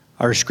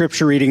Our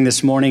scripture reading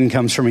this morning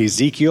comes from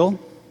Ezekiel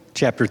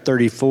chapter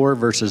 34,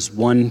 verses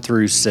 1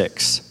 through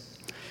 6.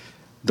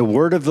 The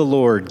word of the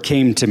Lord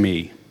came to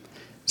me,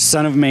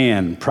 Son of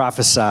man,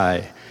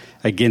 prophesy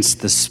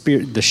against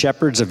the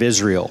shepherds of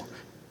Israel.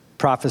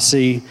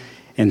 Prophesy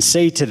and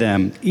say to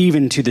them,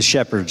 even to the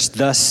shepherds,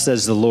 thus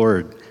says the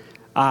Lord,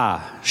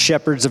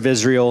 shepherds of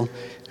Israel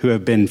who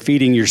have been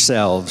feeding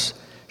yourselves,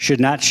 should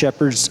not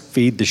shepherds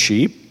feed the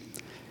sheep?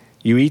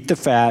 You eat the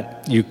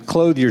fat, you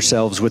clothe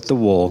yourselves with the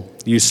wool,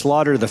 you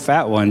slaughter the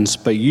fat ones,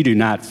 but you do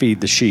not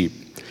feed the sheep.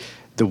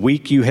 The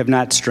weak you have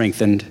not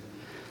strengthened,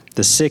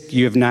 the sick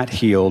you have not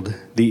healed,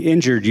 the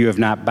injured you have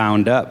not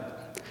bound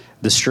up,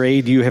 the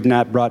strayed you have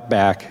not brought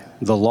back,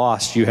 the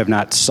lost you have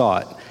not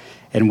sought,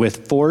 and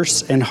with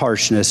force and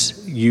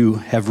harshness you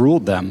have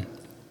ruled them.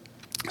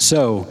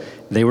 So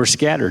they were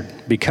scattered,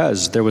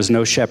 because there was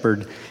no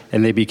shepherd,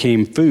 and they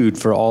became food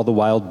for all the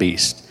wild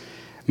beasts.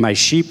 My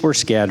sheep were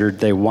scattered,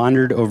 they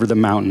wandered over the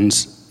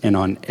mountains and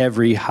on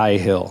every high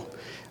hill.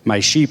 My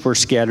sheep were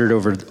scattered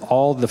over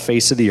all the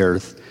face of the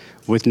earth,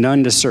 with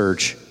none to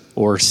search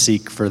or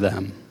seek for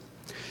them.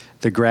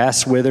 The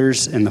grass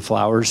withers and the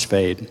flowers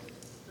fade.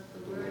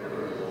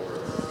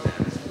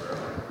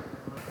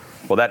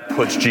 Well, that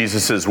puts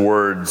Jesus'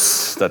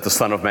 words that the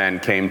Son of Man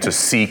came to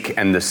seek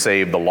and to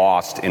save the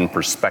lost in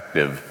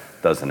perspective,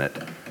 doesn't it?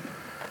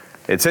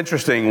 It's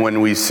interesting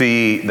when we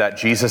see that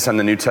Jesus and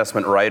the New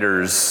Testament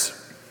writers,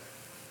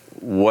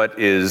 what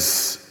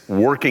is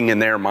working in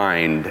their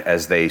mind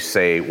as they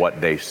say what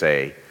they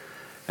say.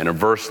 And a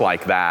verse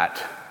like that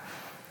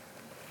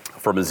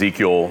from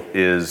Ezekiel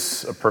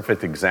is a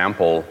perfect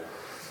example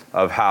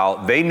of how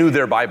they knew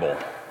their Bible.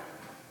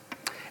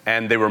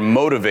 And they were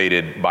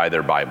motivated by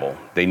their Bible.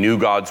 They knew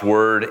God's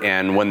word,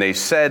 and when they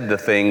said the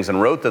things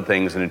and wrote the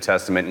things in the New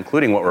Testament,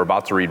 including what we're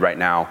about to read right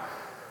now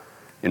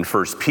in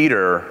 1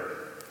 Peter,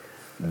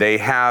 they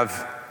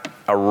have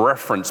a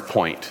reference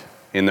point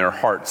in their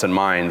hearts and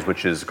minds,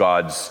 which is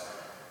God's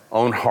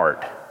own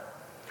heart,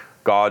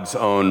 God's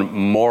own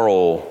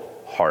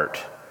moral heart,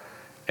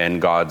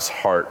 and God's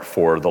heart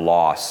for the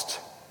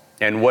lost,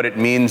 and what it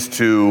means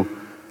to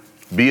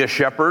be a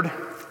shepherd,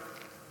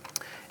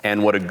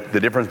 and what the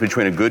difference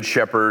between a good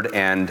shepherd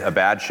and a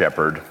bad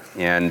shepherd.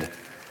 And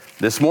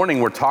this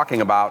morning we're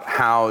talking about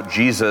how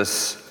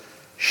Jesus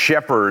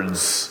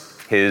shepherds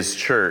his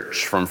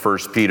church from 1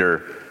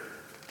 Peter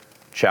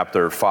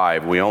chapter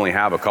 5. We only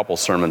have a couple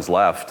sermons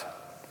left,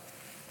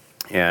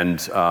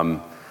 and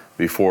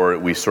before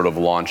we sort of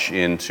launch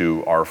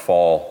into our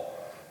fall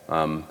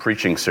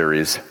preaching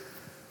series.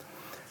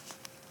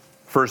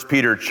 1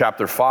 Peter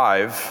chapter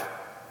 5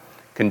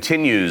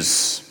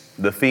 continues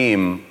the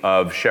theme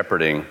of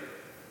shepherding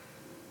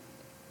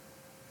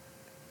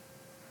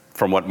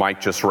from what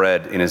Mike just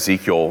read in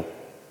Ezekiel,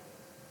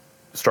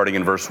 starting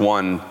in verse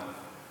 1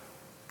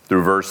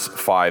 through verse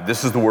 5.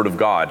 This is the word of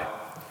God.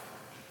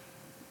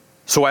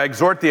 So I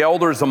exhort the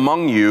elders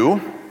among you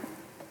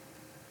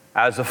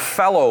as a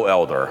fellow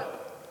elder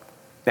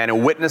and a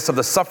witness of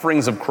the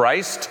sufferings of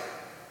Christ,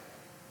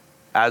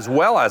 as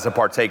well as a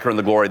partaker in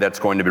the glory that's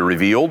going to be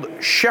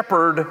revealed.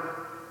 Shepherd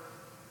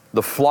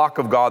the flock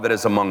of God that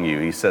is among you.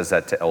 He says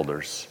that to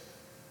elders.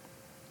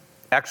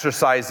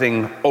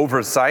 Exercising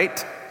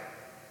oversight,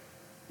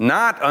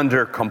 not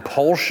under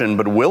compulsion,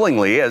 but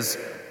willingly, as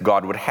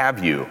God would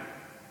have you.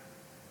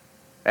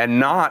 And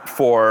not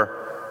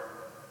for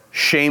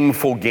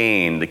shameful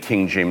gain. The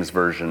King James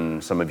Version,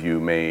 some of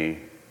you may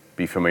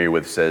be familiar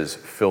with, says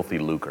filthy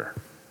lucre.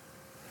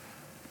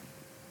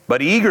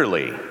 But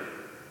eagerly,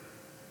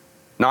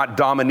 not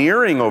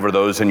domineering over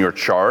those in your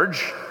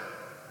charge.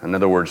 In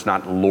other words,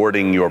 not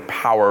lording your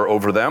power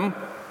over them,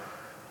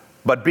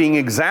 but being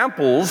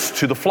examples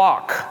to the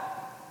flock.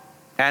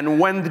 And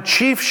when the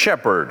chief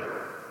shepherd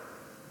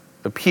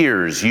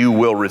appears, you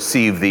will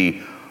receive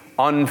the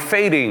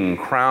unfading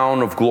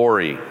crown of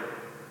glory.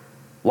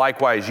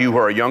 Likewise, you who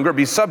are younger,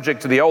 be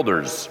subject to the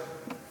elders.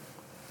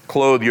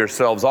 Clothe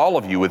yourselves, all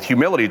of you, with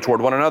humility toward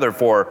one another,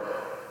 for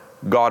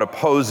God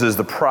opposes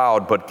the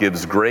proud, but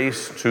gives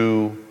grace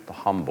to the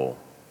humble.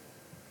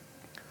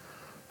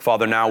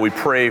 Father, now we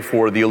pray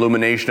for the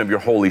illumination of your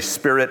Holy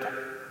Spirit.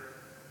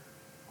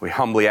 We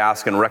humbly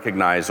ask and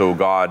recognize, O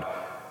God,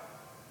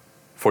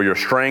 for your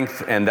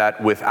strength, and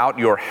that without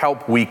your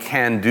help we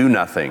can do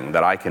nothing,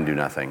 that I can do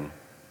nothing.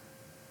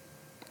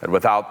 That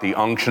without the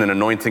unction and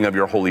anointing of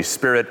your Holy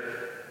Spirit,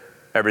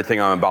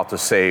 everything I'm about to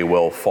say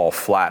will fall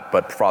flat.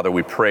 But Father,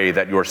 we pray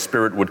that your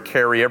Spirit would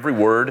carry every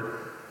word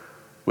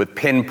with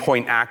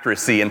pinpoint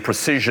accuracy and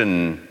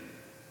precision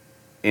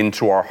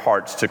into our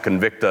hearts to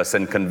convict us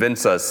and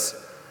convince us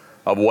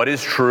of what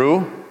is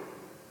true,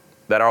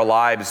 that our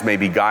lives may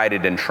be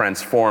guided and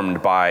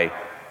transformed by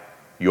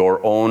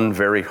your own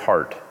very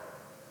heart.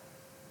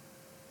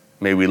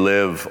 May we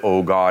live,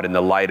 O God, in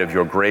the light of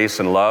your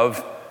grace and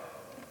love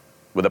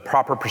with a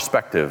proper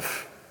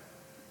perspective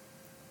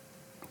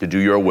to do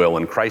your will.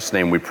 In Christ's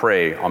name we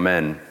pray,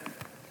 amen.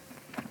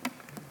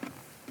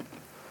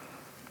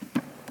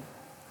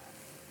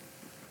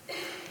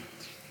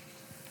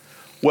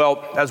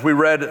 Well, as we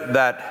read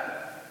that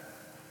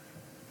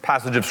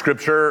passage of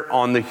Scripture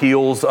on the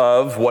heels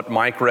of what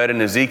Mike read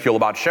in Ezekiel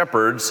about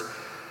shepherds,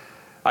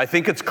 I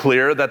think it's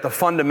clear that the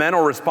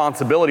fundamental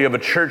responsibility of a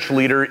church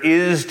leader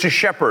is to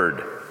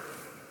shepherd.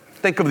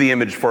 Think of the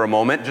image for a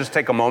moment. Just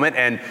take a moment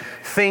and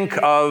think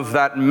of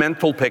that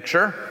mental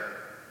picture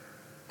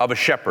of a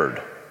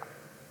shepherd.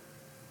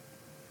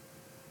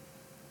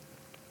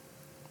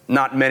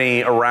 Not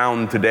many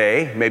around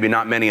today, maybe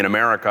not many in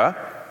America.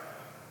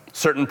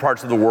 Certain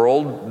parts of the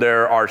world,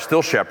 there are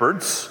still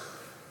shepherds.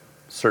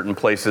 Certain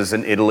places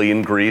in Italy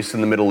and Greece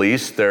and the Middle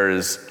East, there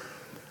is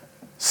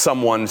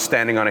someone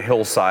standing on a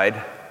hillside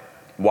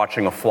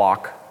watching a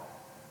flock,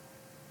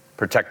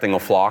 protecting a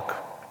flock.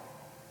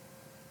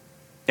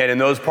 And in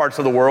those parts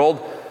of the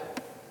world,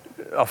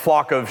 a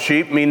flock of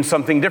sheep means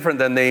something different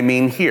than they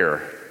mean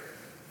here.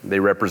 They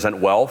represent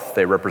wealth,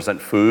 they represent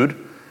food,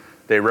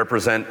 they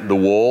represent the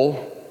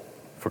wool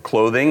for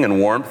clothing and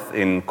warmth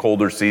in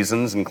colder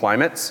seasons and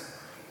climates.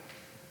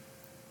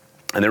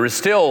 And there is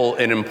still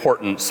an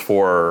importance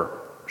for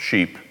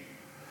sheep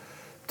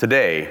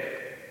today.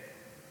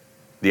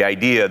 The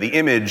idea, the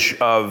image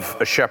of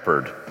a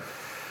shepherd.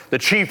 The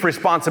chief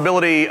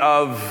responsibility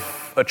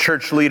of a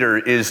church leader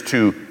is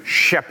to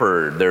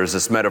shepherd. There's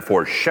this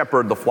metaphor,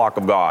 shepherd the flock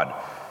of God.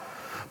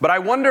 But I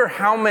wonder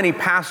how many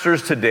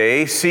pastors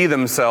today see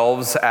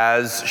themselves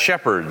as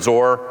shepherds,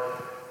 or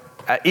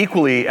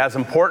equally as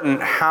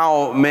important,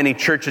 how many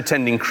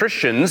church-attending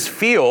Christians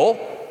feel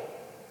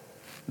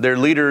their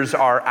leaders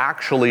are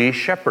actually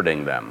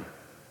shepherding them.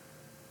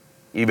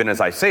 Even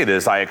as I say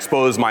this, I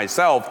expose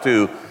myself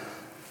to,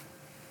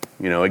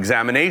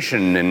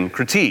 examination and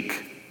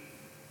critique.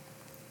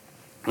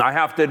 I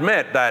have to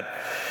admit that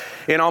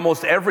in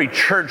almost every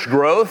church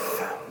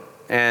growth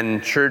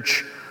and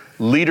church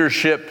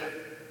leadership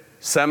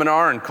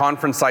seminar and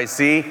conference I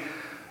see,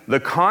 the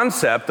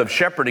concept of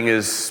shepherding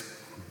is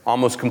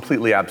almost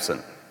completely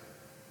absent.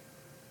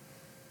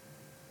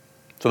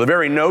 So the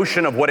very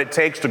notion of what it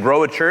takes to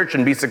grow a church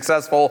and be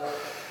successful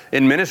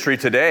in ministry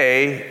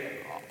today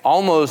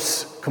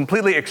almost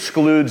completely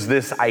excludes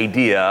this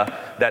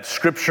idea that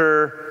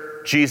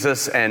Scripture,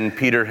 Jesus, and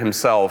Peter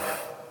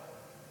himself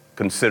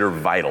consider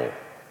vital.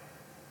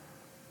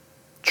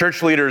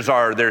 Church leaders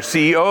are their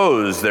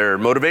CEOs, their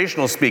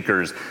motivational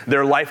speakers,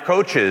 their life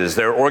coaches,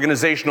 their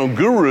organizational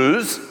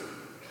gurus,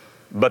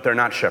 but they're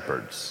not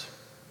shepherds.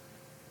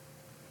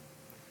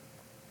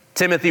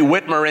 Timothy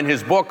Whitmer, in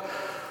his book,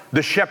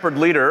 The Shepherd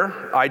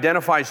Leader,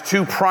 identifies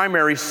two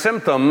primary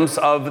symptoms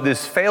of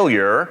this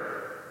failure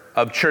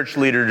of church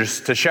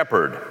leaders to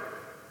shepherd.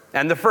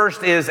 And the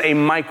first is a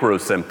micro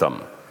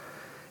symptom.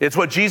 It's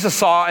what Jesus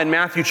saw in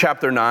Matthew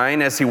chapter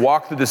 9 as he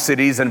walked through the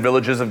cities and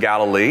villages of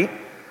Galilee.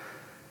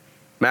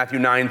 Matthew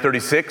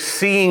 9:36,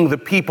 seeing the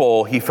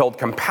people, he felt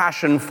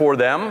compassion for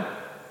them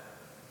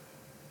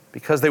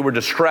because they were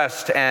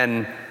distressed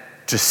and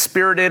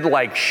dispirited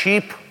like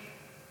sheep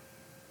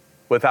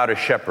without a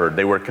shepherd.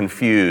 They were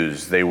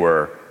confused. They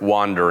were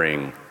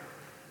wandering.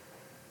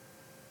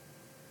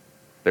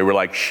 They were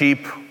like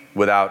sheep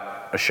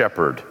without a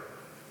shepherd.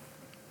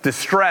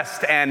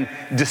 Distressed and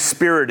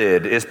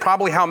dispirited is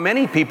probably how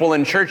many people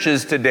in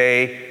churches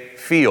today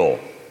feel.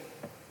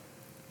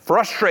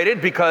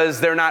 Frustrated because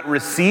they're not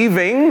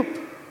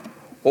receiving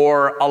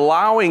or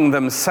allowing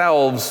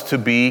themselves to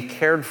be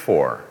cared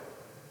for.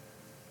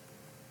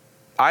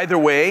 Either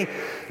way,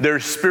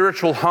 there's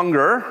spiritual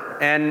hunger,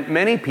 and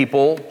many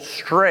people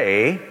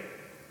stray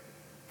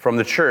from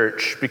the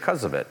church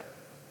because of it.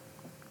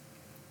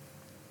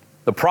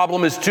 The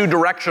problem is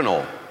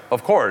two-directional,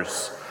 of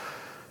course.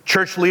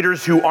 Church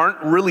leaders who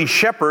aren't really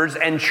shepherds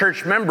and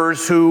church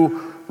members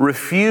who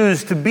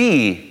refuse to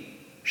be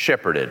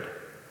shepherded.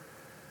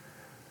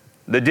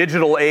 The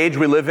digital age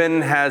we live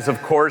in has,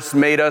 of course,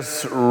 made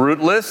us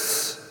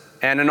rootless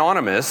and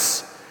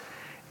anonymous.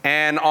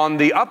 And on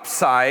the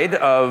upside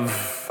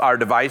of our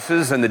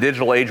devices and the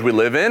digital age we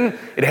live in,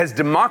 it has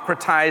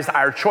democratized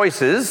our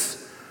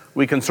choices.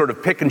 We can sort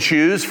of pick and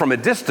choose from a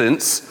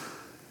distance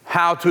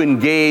how to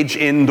engage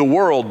in the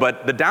world.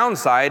 But the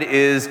downside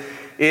is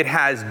it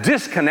has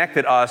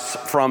disconnected us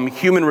from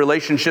human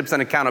relationships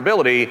and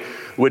accountability,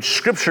 which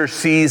Scripture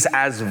sees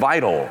as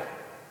vital.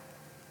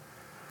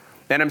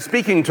 And I'm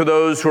speaking to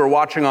those who are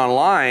watching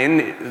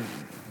online.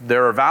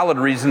 There are valid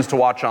reasons to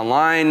watch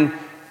online.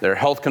 There are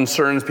health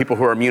concerns, people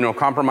who are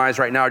immunocompromised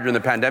right now during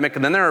the pandemic.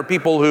 And then there are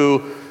people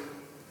who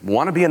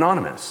want to be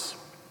anonymous.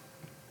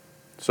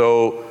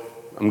 So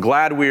I'm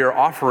glad we are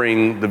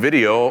offering the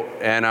video,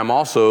 and I'm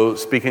also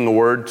speaking a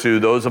word to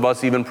those of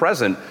us even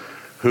present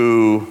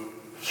who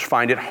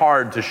find it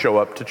hard to show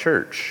up to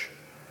church.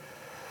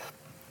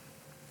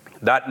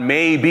 That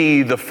may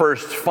be the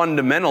first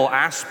fundamental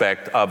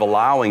aspect of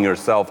allowing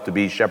yourself to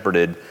be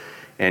shepherded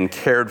and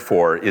cared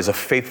for, is a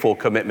faithful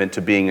commitment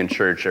to being in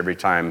church every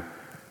time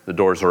the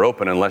doors are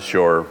open, unless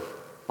you're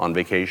on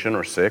vacation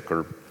or sick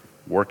or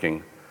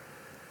working.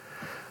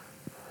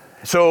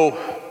 So,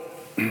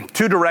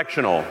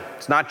 two-directional.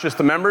 It's not just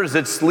the members,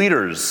 it's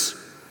leaders.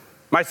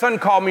 My son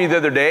called me the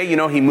other day.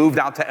 He moved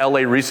out to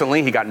LA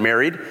recently. He got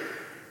married.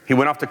 He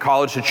went off to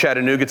college to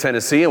Chattanooga,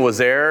 Tennessee, and was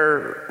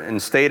there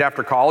and stayed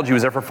after college. He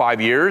was there for 5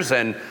 years,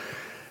 and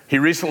he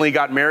recently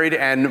got married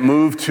and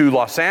moved to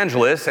Los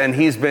Angeles, and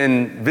he's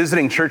been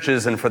visiting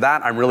churches, and for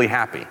that, I'm really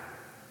happy.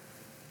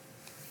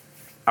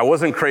 I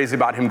wasn't crazy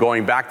about him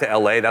going back to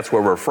LA, that's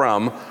where we're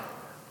from,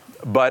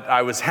 but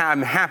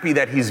I'm happy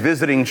that he's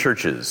visiting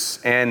churches.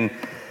 And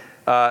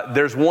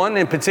there's one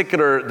in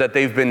particular that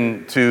they've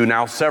been to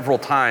now several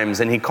times,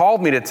 and he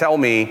called me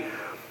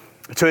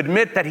to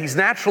admit that he's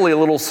naturally a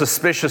little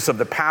suspicious of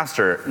the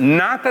pastor.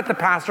 Not that the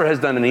pastor has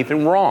done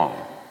anything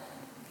wrong,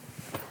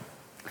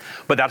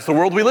 but that's the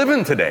world we live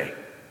in today.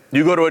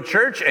 You go to a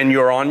church and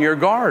you're on your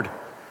guard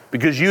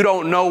because you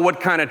don't know what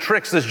kind of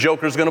tricks this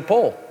joker's going to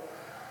pull.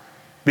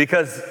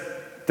 Because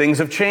things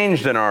have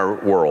changed in our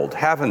world,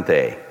 haven't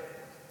they?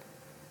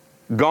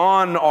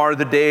 Gone are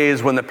the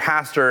days when the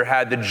pastor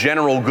had the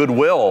general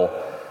goodwill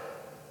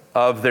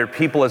of their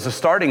people as a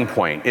starting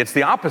point. It's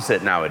the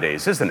opposite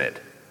nowadays, isn't it?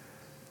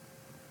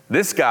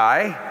 This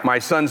guy, my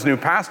son's new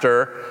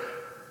pastor,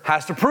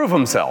 has to prove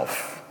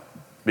himself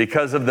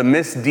because of the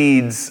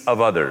misdeeds of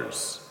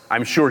others.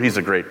 I'm sure he's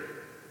a great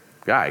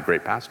guy,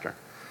 great pastor.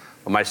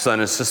 But my son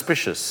is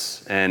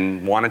suspicious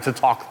and wanted to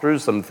talk through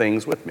some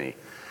things with me.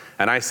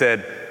 And I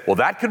said, well,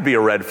 that could be a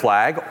red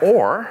flag,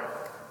 or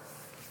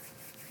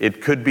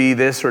it could be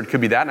this, or it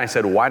could be that. And I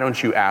said, why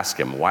don't you ask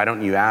him? Why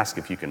don't you ask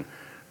if you can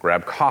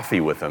grab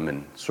coffee with him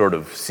and sort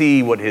of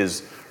see what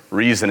his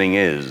reasoning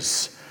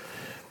is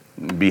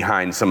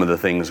behind some of the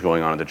things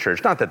going on in the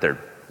church? Not that they're,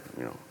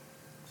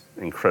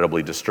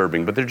 incredibly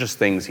disturbing, but they're just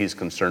things he's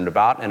concerned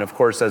about. And of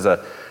course, as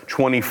a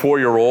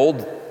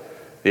 24-year-old,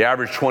 the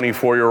average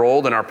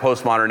 24-year-old in our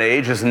postmodern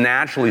age is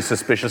naturally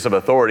suspicious of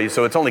authority,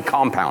 so it's only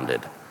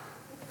compounded,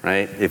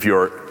 right, if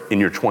you're in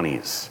your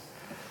 20s.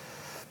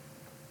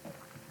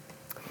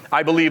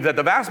 I believe that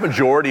the vast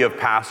majority of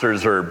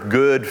pastors are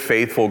good,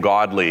 faithful,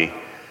 godly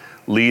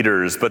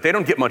leaders, but they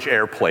don't get much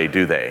airplay,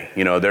 do they?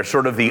 They're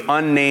sort of the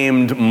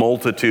unnamed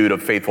multitude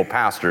of faithful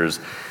pastors.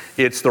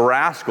 It's the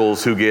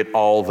rascals who get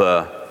all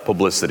the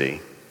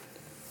publicity,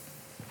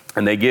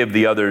 and they give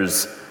the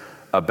others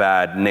a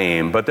bad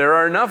name. But there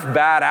are enough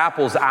bad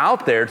apples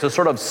out there to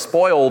sort of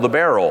spoil the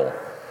barrel.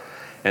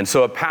 And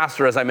so a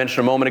pastor, as I mentioned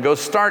a moment ago,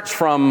 starts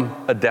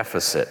from a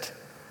deficit.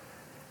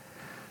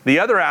 The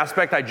other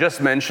aspect I just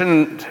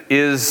mentioned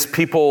is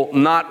people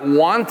not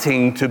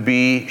wanting to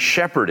be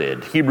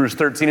shepherded. Hebrews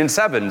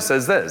 13:7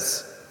 says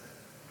this: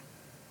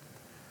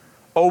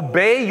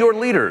 obey your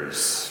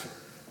leaders.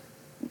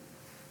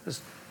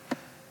 Just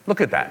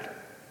look at that.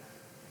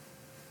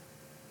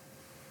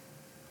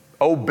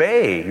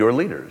 Obey your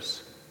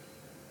leaders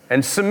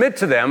and submit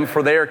to them,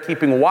 for they are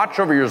keeping watch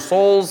over your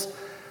souls,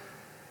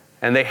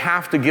 and they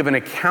have to give an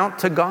account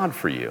to God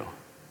for you.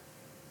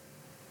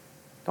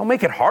 Don't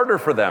make it harder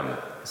for them,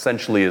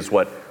 essentially, is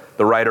what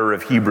the writer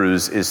of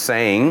Hebrews is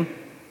saying.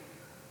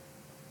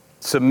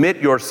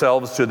 Submit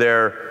yourselves to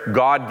their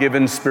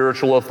God-given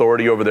spiritual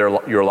authority over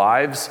your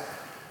lives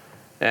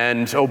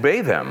and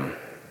obey them.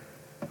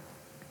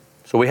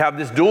 So we have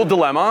this dual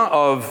dilemma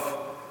of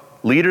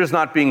leaders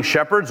not being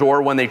shepherds,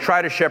 or when they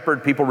try to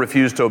shepherd, people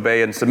refuse to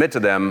obey and submit to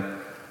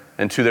them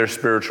and to their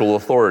spiritual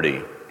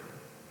authority.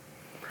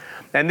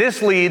 And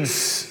this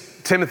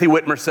leads, Timothy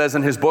Whitmer says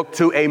in his book,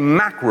 to a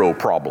macro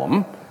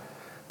problem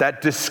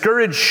that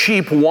discouraged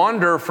sheep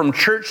wander from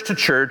church to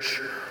church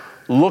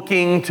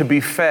looking to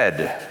be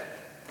fed.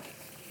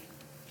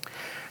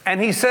 And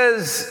he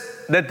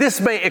says that this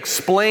may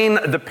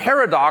explain the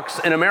paradox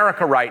in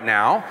America right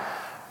now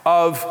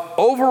of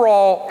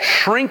overall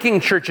shrinking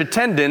church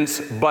attendance,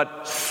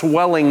 but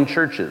swelling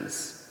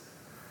churches.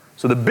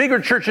 So the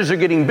bigger churches are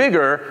getting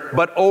bigger,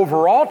 but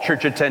overall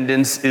church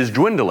attendance is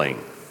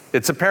dwindling.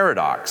 It's a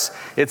paradox.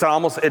 It's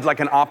like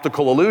an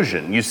optical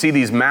illusion. You see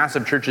these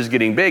massive churches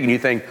getting big, and you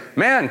think,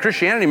 man,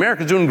 Christianity in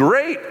America is doing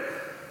great.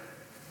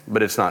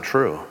 But it's not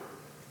true.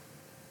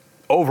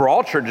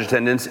 Overall church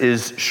attendance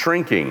is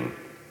shrinking.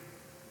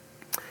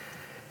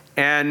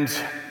 And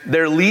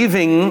they're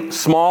leaving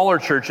smaller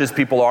churches,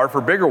 people are,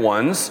 for bigger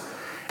ones.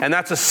 And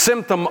that's a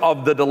symptom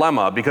of the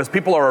dilemma, because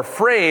people are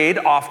afraid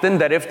often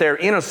that if they're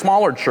in a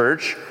smaller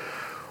church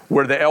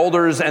where the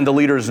elders and the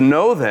leaders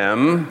know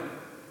them,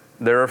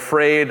 they're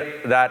afraid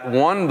that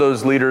one,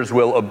 those leaders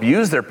will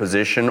abuse their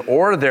position,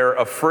 or they're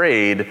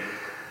afraid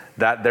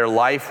that their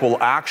life will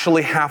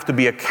actually have to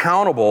be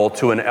accountable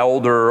to an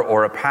elder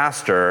or a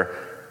pastor,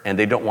 and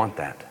they don't want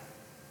that.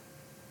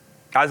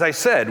 As I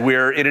said,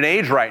 we're in an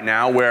age right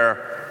now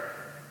where,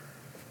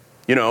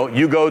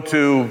 you go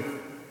to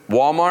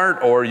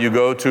Walmart or you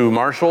go to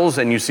Marshall's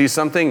and you see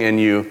something and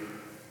you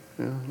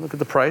look at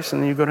the price,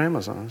 and then you go to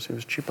Amazon and see if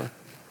it's cheaper,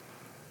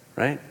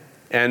 right?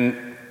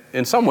 And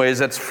in some ways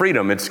that's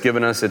freedom. It's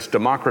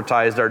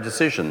democratized our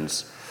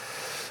decisions.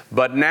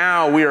 But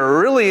now we are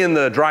really in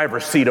the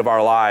driver's seat of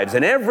our lives.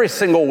 In every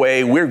single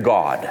way, we're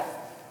God.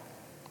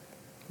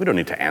 We don't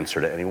need to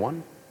answer to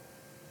anyone.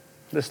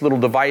 This little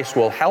device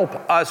will help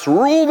us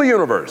rule the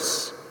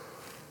universe.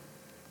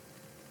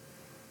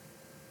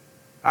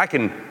 I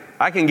can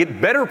get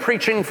better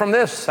preaching from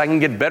this. I can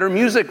get better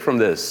music from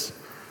this.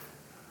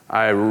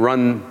 I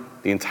run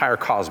the entire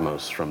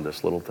cosmos from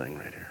this little thing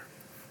right here.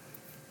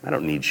 I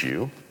don't need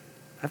you.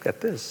 I've got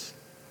this.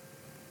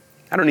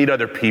 I don't need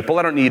other people.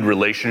 I don't need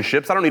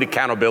relationships. I don't need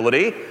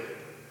accountability.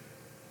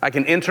 I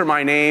can enter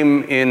my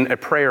name in a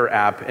prayer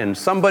app and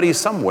somebody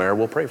somewhere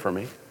will pray for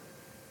me.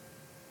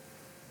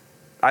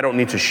 I don't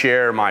need to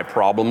share my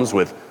problems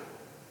with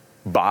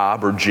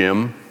Bob or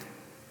Jim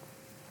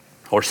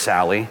or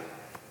Sally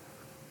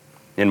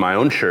in my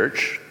own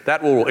church.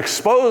 That will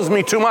expose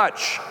me too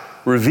much,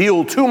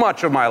 reveal too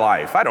much of my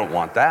life. I don't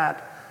want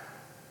that.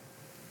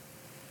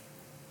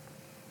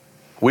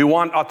 We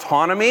want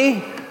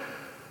autonomy.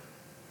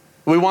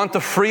 We want the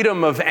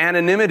freedom of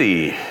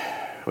anonymity.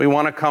 We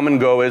want to come and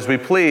go as we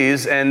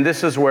please. And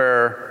this is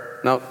where,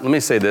 now let me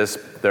say this,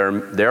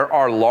 there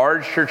are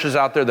large churches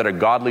out there that are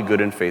godly,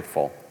 good, and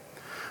faithful.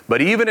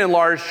 But even in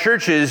large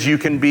churches, you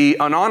can be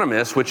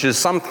anonymous, which is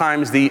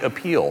sometimes the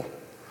appeal.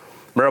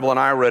 Maribel and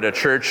I were at a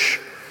church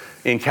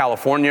in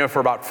California for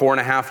about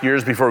 4.5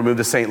 years before we moved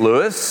to St.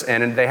 Louis,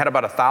 and they had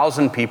about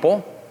 1,000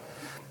 people.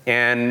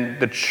 And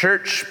the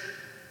church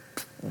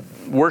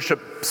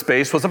worship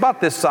space was about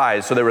this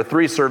size. So there were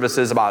 3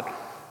 services, about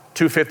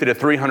 250 to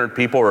 300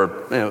 people,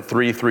 or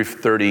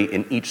 330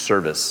 in each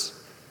service.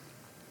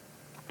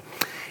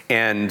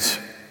 And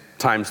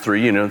times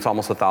 3, it's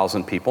almost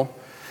 1,000 people.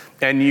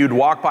 And you'd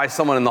walk by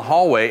someone in the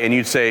hallway and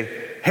you'd say,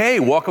 "Hey,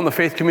 welcome to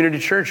Faith Community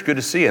Church, good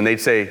to see you." And they'd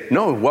say,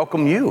 "No,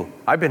 welcome you.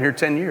 I've been here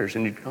 10 years.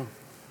 And you'd go,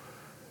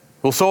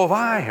 "Well, so have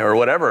I," or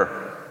whatever.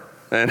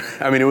 And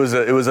it was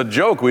a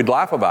joke. We'd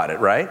laugh about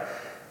it, right?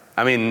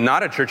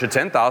 Not a church of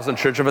 10,000,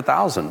 church of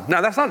 1,000.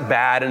 Now, that's not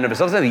bad in of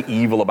itself. There's nothing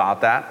evil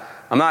about that.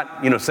 I'm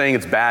not, saying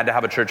it's bad to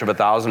have a church of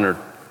 1,000 or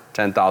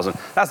 10,000.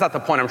 That's not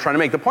the point I'm trying to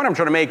make. The point I'm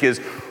trying to make is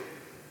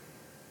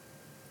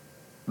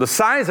the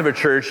size of a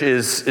church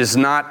is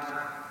not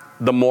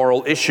the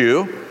moral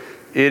issue.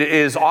 It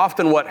is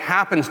often what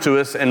happens to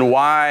us and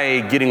why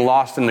getting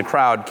lost in the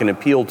crowd can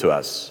appeal to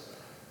us.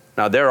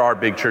 Now, there are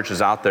big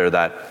churches out there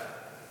that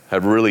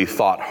have really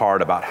thought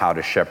hard about how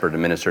to shepherd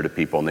and minister to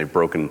people, and they've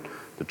broken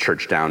the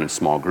church down in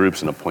small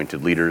groups and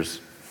appointed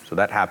leaders. So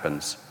that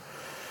happens.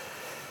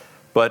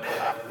 But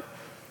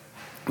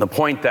the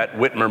point that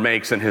Whitmer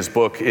makes in his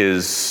book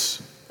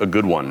is a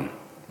good one.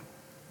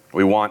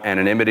 We want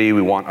anonymity,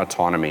 we want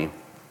autonomy.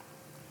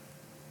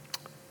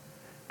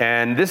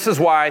 And this is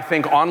why I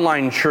think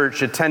online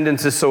church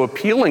attendance is so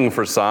appealing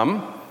for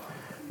some,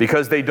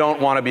 because they don't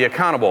want to be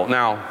accountable.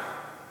 Now,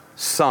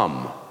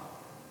 some.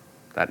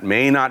 That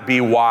may not be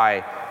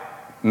why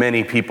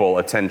many people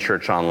attend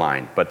church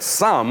online, but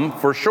some,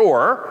 for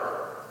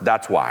sure,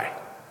 that's why.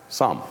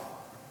 Some.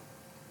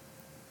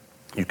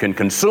 You can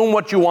consume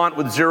what you want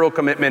with zero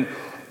commitment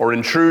or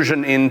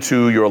intrusion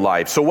into your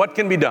life. So what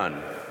can be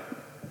done?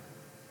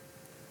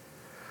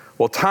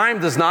 Well, time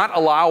does not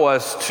allow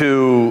us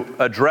to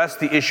address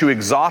the issue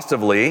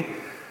exhaustively.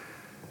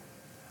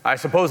 I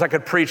suppose I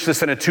could preach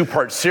this in a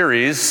 2-part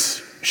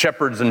series,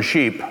 Shepherds and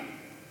Sheep.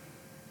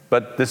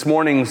 But this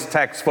morning's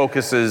text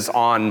focuses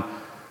on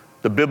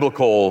the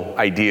biblical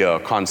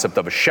concept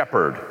of a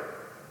shepherd.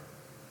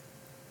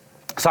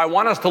 So I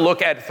want us to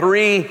look at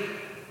 3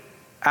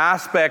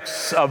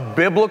 aspects of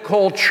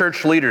biblical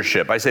church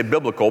leadership. I say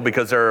biblical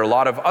because there are a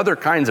lot of other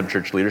kinds of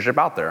church leadership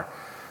out there.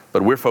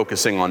 But we're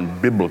focusing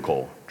on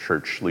biblical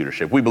church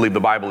leadership. We believe the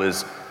Bible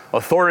is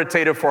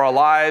authoritative for our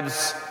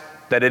lives,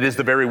 that it is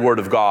the very Word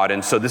of God.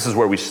 And so this is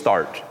where we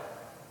start.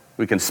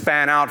 We can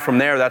span out from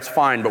there, that's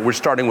fine, but we're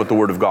starting with the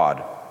Word of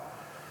God.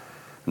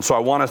 And so I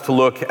want us to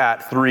look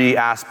at 3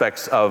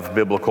 aspects of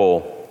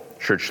biblical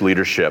church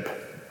leadership.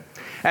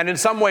 And in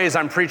some ways,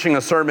 I'm preaching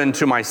a sermon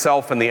to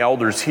myself and the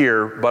elders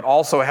here, but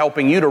also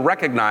helping you to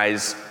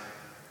recognize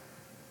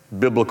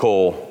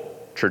biblical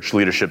church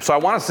leadership. So I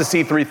want us to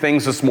see 3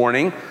 things this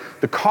morning: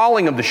 the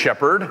calling of the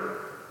shepherd,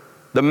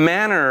 the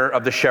manner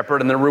of the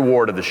shepherd, and the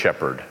reward of the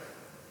shepherd.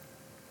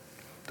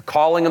 The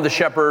calling of the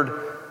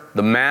shepherd,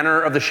 the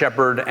manner of the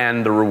shepherd,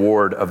 and the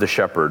reward of the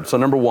shepherd. So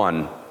number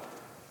 1,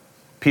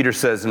 Peter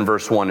says in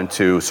verse 1 and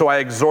 2, "So I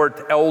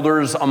exhort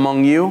elders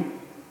among you,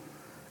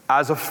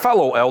 as a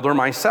fellow elder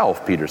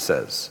myself," Peter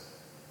says,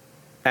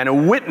 "and a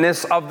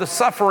witness of the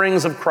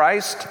sufferings of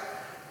Christ,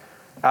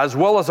 as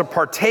well as a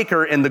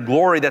partaker in the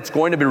glory that's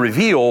going to be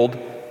revealed,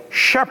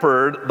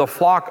 shepherd the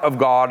flock of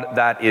God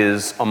that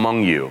is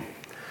among you."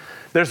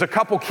 There's a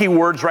couple key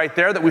words right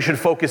there that we should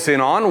focus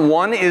in on.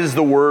 One is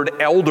the word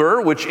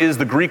elder, which is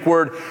the Greek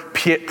word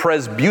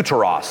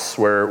presbyteros,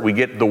 where we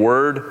get the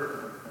word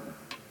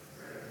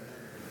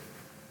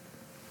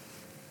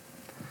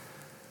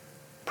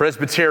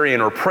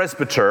Presbyterian or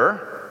presbyter.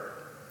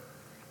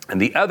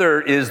 And the other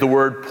is the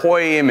word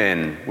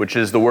poimen, which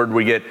is the word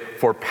we get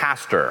for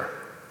pastor.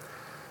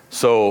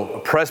 So a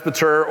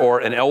presbyter or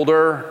an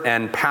elder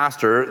and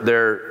pastor,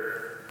 they're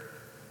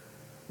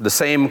the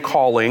same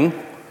calling,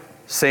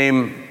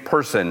 same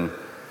person.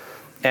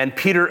 And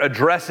Peter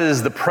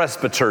addresses the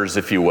presbyters,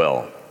 if you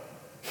will.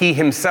 He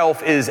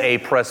himself is a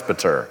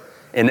presbyter,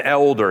 an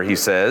elder, he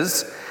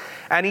says.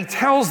 And he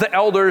tells the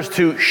elders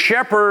to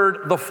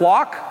shepherd the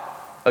flock.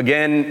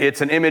 Again,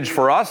 it's an image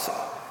for us.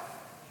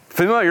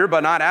 Familiar,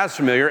 but not as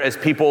familiar as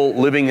people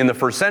living in the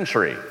first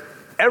century.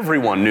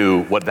 Everyone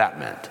knew what that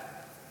meant.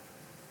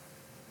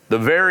 The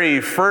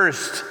very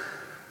first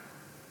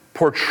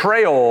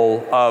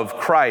portrayal of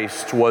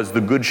Christ was the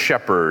Good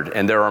Shepherd,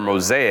 and there are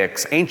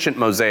mosaics, ancient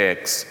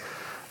mosaics,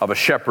 of a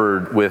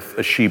shepherd with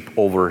a sheep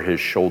over his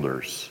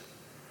shoulders.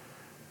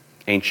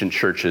 Ancient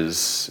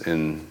churches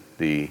in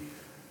the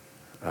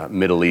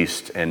Middle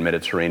East and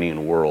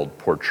Mediterranean world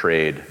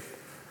portrayed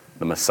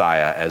the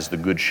Messiah as the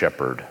Good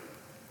Shepherd.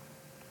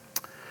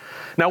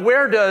 Now,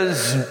 where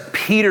does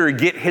Peter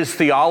get his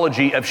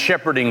theology of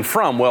shepherding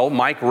from? Well,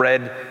 Mike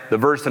read the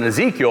verse in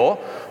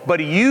Ezekiel, but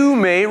you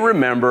may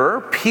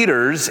remember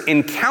Peter's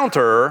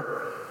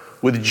encounter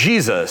with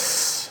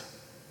Jesus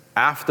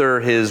after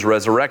his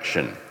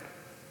resurrection.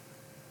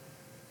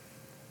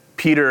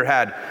 Peter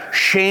had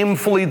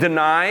shamefully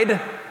denied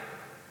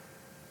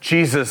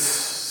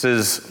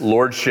Jesus'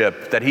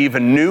 lordship, that he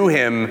even knew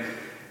him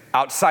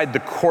outside the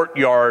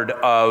courtyard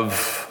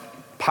of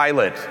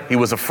Pilate. He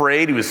was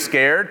afraid, he was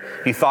scared,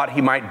 he thought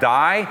he might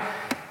die.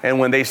 And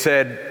when they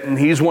said,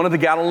 he's one of the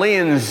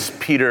Galileans,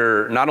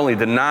 Peter not only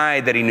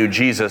denied that he knew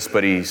Jesus,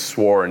 but he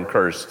swore and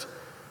cursed.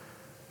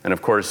 And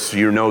of course,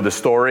 you know the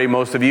story,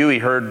 most of you. He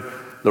heard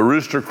the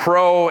rooster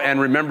crow and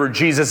remembered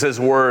Jesus'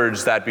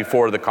 words that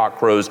before the cock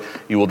crows,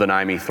 you will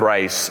deny me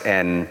thrice.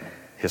 And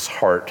his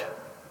heart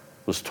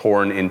was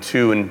torn in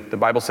two. And the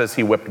Bible says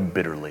he wept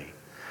bitterly.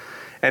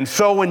 And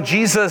so when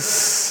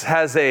Jesus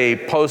has a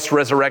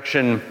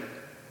post-resurrection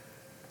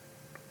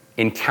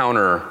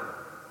encounter,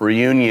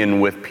 reunion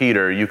with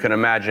Peter, you can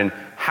imagine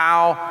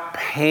how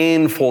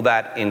painful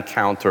that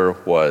encounter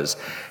was.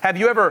 Have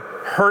you ever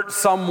hurt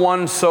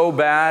someone so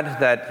bad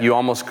that you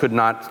almost could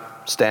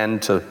not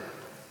stand to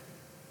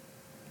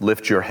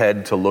lift your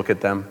head to look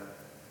at them,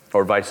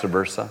 or vice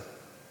versa?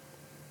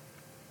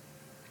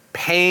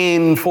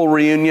 Painful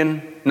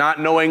reunion, not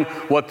knowing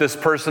what this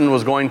person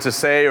was going to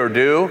say or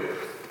do.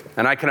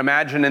 And I can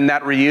imagine in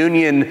that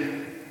reunion,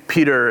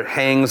 Peter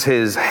hangs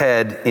his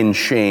head in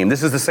shame.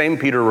 This is the same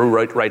Peter who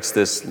writes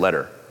this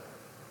letter.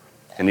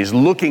 And he's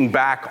looking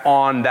back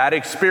on that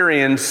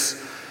experience.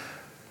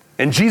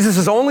 And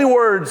Jesus' only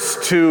words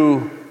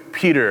to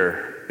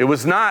Peter, it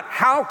was not,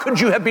 how could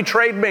you have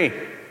betrayed me?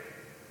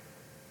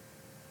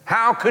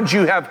 How could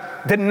you have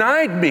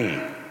denied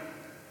me,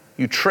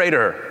 you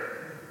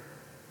traitor?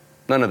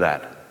 None of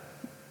that.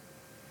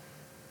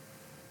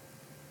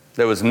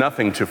 There was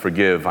nothing to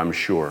forgive, I'm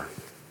sure.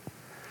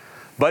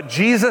 But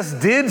Jesus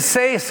did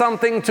say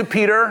something to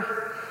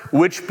Peter,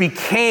 which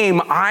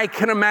became, I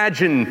can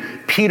imagine,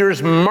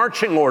 Peter's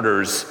marching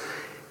orders,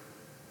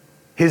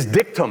 his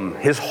dictum,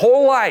 his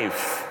whole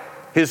life,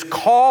 his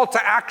call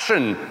to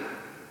action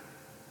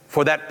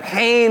for that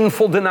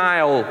painful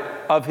denial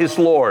of his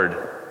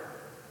Lord.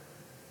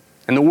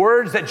 And the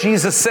words that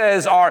Jesus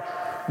says are,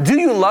 do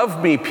you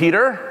love me,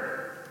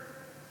 Peter?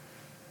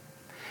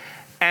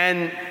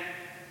 And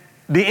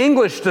the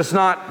English does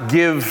not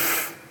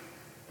give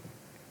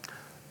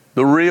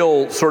the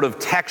real sort of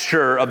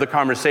texture of the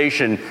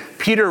conversation.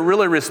 Peter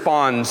really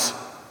responds,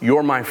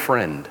 you're my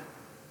friend.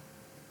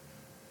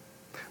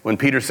 When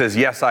Peter says,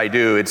 yes, I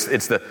do,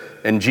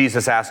 and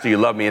Jesus asks, do you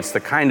love me? It's the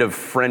kind of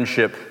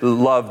friendship,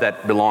 love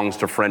that belongs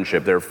to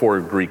friendship. There are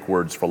 4 Greek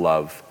words for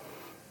love.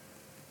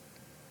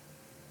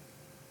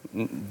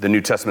 The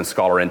New Testament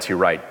scholar N.T.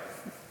 Wright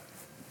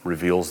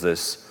reveals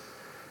this.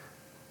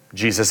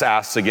 Jesus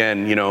asks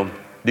again,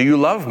 do you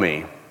love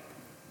me?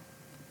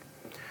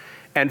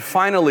 And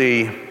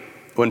finally,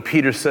 when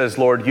Peter says,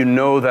 Lord, you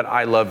know that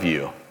I love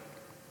you,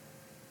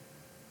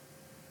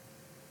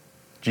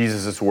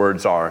 Jesus'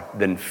 words are,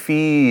 then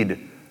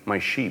feed my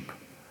sheep.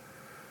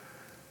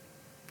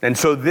 And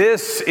so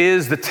this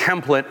is the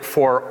template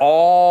for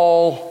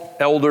all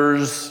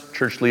elders,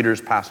 church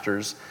leaders,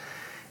 pastors,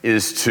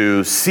 is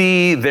to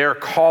see their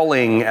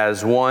calling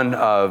as one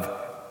of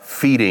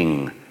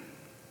feeding,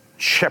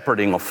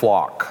 shepherding a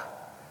flock.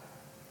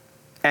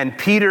 And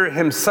Peter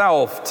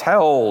himself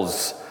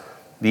tells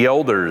the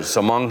elders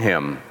among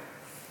him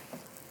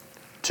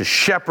to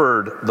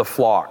shepherd the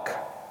flock.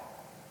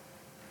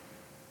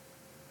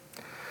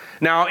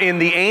 Now, in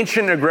the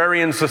ancient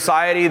agrarian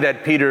society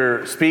that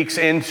Peter speaks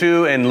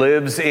into and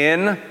lives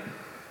in,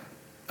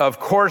 of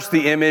course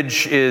the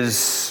image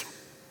is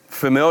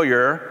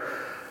familiar,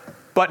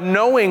 but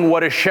knowing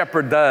what a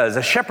shepherd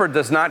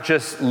does not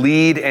just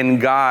lead and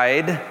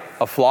guide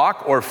a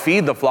flock or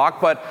feed the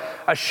flock, but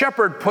a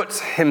shepherd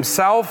puts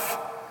himself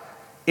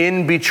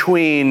in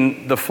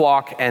between the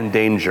flock and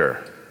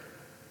danger.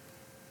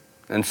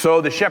 And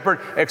so the shepherd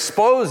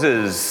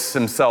exposes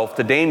himself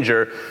to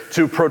danger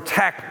to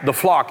protect the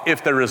flock.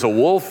 If there is a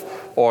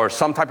wolf or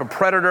some type of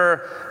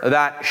predator,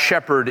 that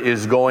shepherd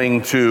is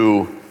going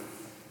to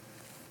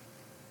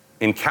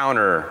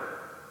encounter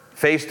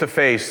face to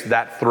face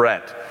that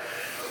threat.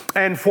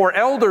 And for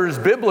elders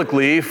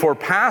biblically, for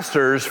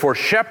pastors, for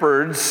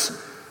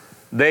shepherds,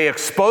 they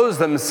expose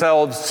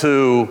themselves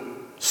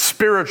to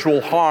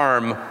spiritual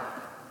harm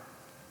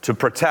to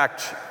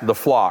protect the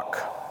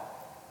flock.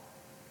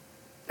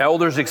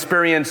 Elders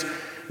experience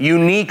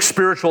unique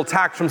spiritual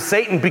attacks from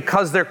Satan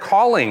because they're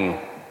calling,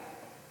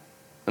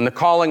 and the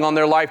calling on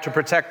their life to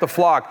protect the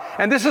flock.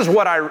 And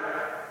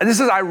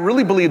I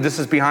really believe this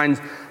is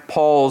behind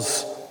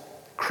Paul's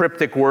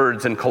cryptic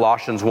words in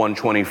Colossians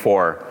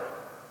 1:24.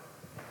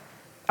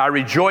 I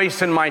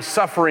rejoice in my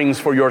sufferings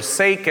for your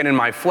sake, and in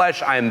my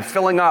flesh I am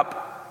filling up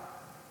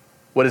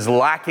what is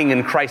lacking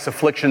in Christ's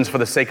afflictions for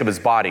the sake of his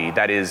body,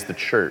 that is the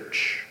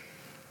church.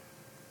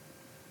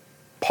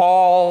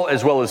 Paul,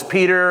 as well as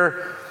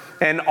Peter,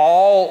 and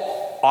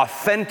all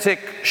authentic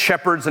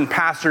shepherds and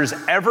pastors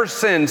ever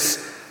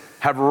since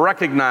have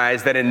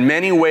recognized that in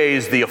many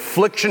ways the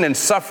affliction and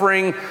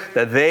suffering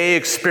that they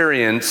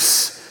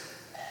experience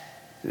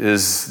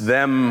is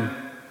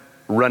them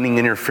running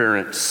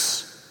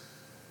interference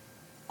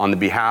on the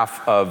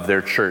behalf of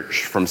their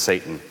church from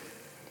Satan.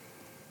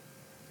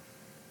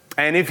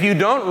 And if you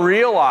don't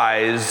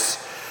realize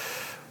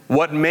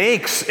what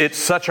makes it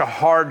such a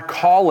hard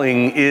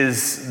calling,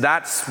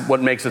 that's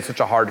what makes it such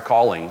a hard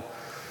calling.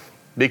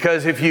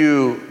 Because if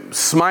you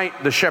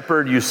smite the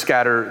shepherd, you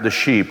scatter the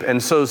sheep.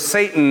 And so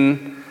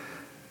Satan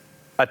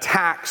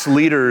attacks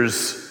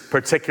leaders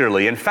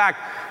particularly. In fact,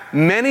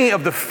 many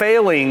of the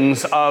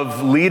failings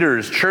of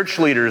leaders, church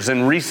leaders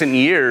in recent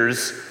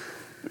years,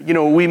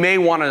 we may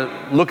want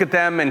to look at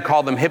them and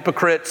call them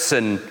hypocrites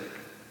and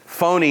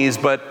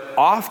phonies, but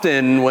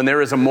often when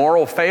there is a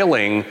moral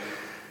failing,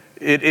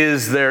 it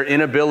is their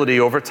inability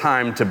over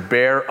time to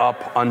bear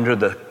up under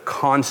the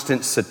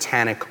constant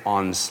satanic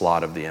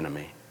onslaught of the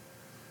enemy.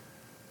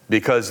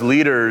 Because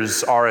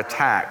leaders are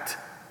attacked.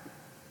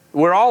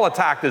 We're all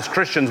attacked as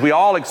Christians. We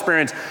all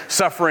experience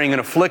suffering and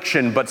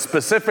affliction, but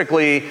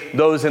specifically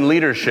those in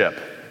leadership.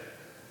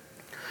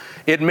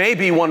 It may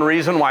be one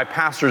reason why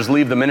pastors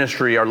leave the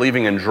ministry are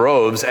leaving in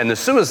droves, and the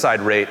suicide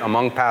rate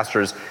among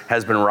pastors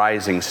has been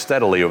rising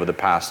steadily over the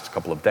past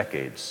couple of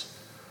decades.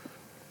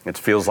 It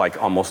feels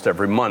like almost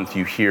every month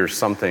you hear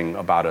something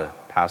about a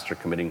pastor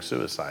committing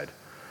suicide.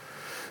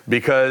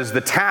 Because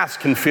the task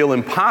can feel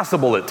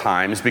impossible at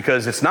times,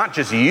 because it's not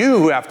just you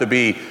who have to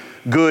be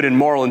good and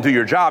moral and do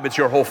your job, it's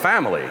your whole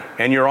family,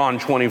 and you're on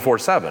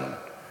 24/7.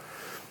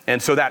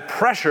 And so that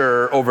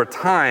pressure over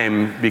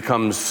time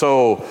becomes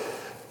so,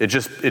 it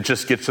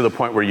just gets to the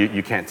point where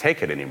you can't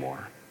take it anymore,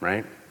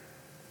 right?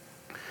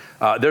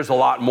 There's a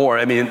lot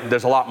more.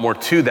 There's a lot more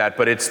to that,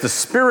 but it's the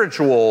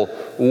spiritual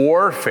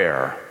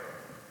warfare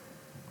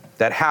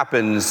that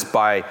happens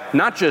by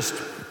not just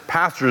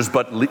pastors,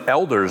 but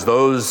elders,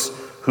 those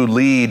who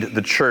lead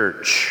the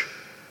church.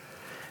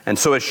 And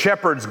so as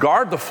shepherds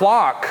guard the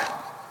flock,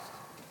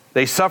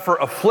 they suffer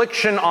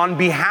affliction on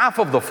behalf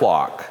of the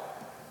flock.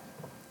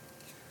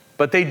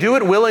 But they do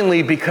it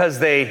willingly because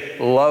they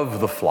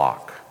love the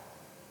flock.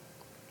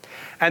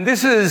 And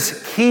this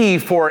is key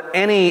for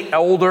any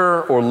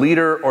elder or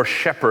leader or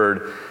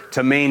shepherd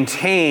to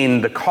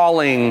maintain the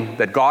calling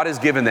that God has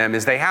given them,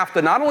 is they have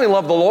to not only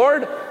love the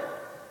Lord,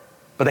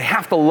 but they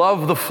have to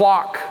love the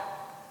flock.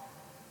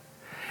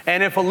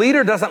 And if a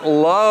leader doesn't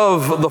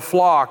love the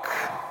flock,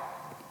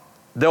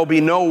 there'll be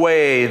no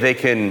way they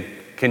can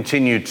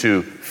continue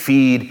to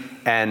feed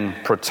and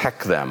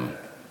protect them.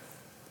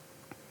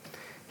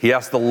 He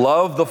has to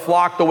love the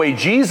flock the way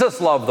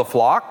Jesus loved the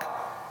flock.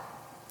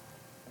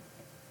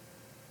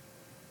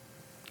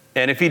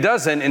 And if he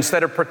doesn't,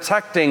 instead of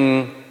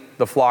protecting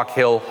the flock,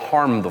 he'll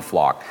harm the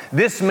flock.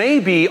 This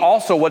may be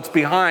also what's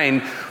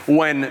behind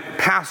when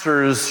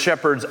pastors,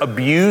 shepherds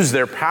abuse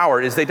their power,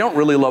 is they don't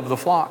really love the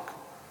flock.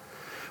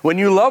 When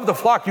you love the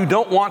flock, you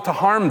don't want to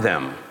harm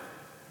them.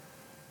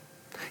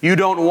 You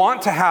don't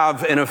want to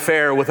have an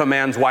affair with a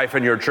man's wife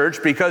in your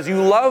church because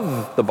you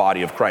love the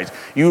body of Christ.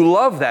 You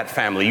love that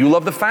family. You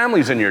love the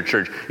families in your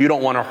church. You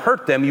don't want to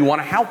hurt them. You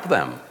want to help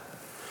them.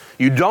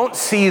 You don't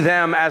see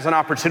them as an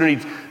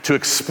opportunity to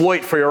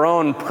exploit for your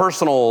own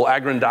personal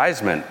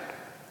aggrandizement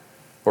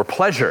or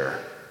pleasure.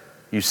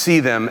 You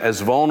see them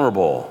as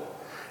vulnerable,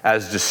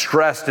 as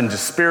distressed and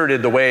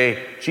dispirited the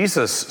way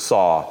Jesus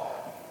saw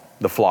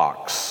the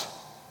flocks.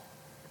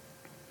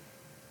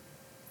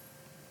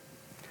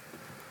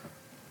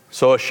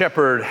 So a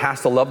shepherd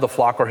has to love the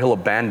flock or he'll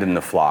abandon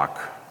the flock,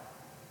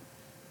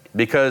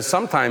 because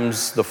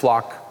sometimes the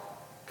flock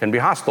can be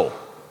hostile.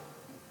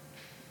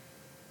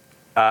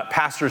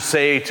 Pastors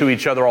say to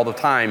each other all the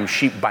time,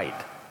 sheep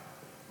bite.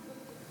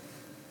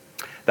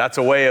 That's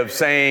a way of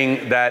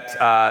saying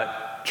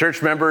that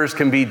church members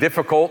can be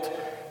difficult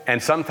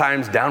and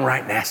sometimes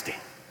downright nasty.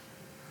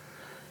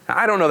 Now,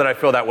 I don't know that I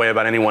feel that way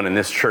about anyone in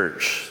this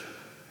church,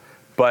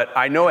 but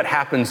I know it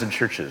happens in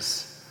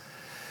churches.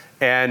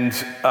 And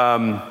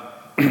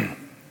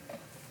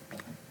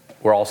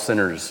we're all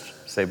sinners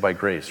saved by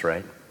grace,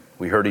 right?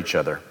 We hurt each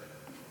other.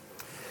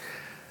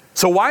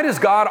 So why does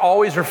God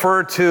always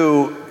refer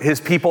to his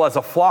people as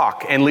a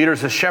flock and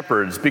leaders as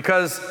shepherds?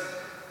 Because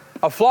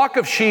a flock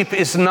of sheep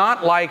is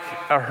not like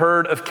a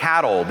herd of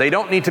cattle. They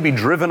don't need to be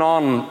driven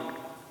on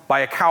by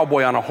a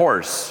cowboy on a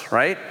horse,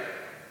 right?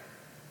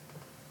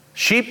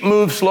 Sheep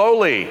move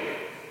slowly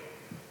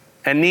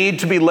and need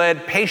to be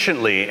led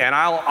patiently. And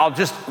I'll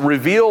just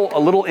reveal a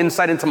little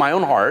insight into my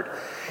own heart.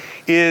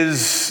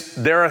 is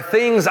there are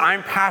things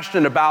I'm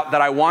passionate about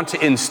that I want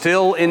to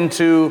instill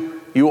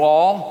into you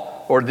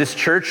all, or this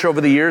church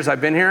over the years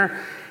I've been here.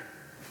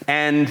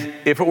 And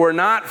if it were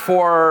not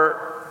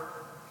for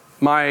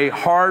my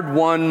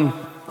hard-won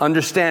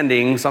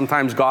understanding,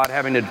 sometimes God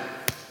having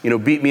to,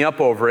 beat me up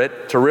over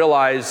it, to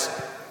realize,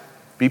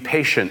 be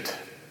patient.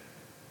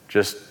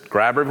 Just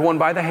grab everyone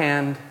by the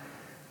hand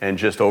and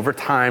just over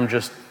time,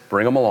 just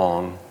bring them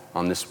along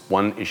on this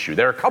one issue.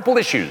 There are a couple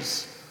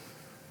issues.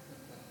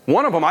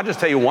 One of them, I'll just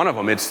tell you one of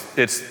them.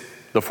 It's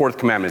the fourth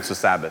commandment, it's the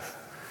Sabbath.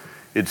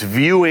 It's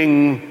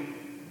viewing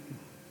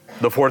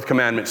the fourth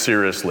commandment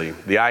seriously.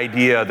 The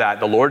idea that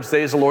the Lord's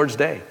day is the Lord's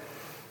day.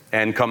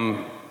 And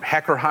come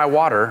heck or high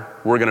water,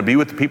 we're going to be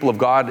with the people of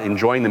God,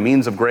 enjoying the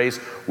means of grace,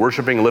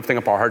 worshiping and lifting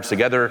up our hearts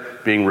together,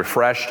 being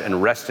refreshed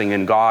and resting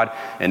in God,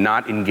 and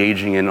not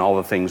engaging in all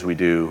the things we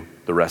do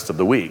the rest of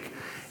the week.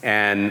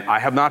 And I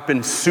have not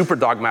been super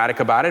dogmatic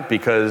about it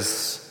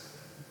because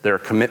there are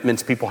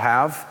commitments people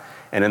have.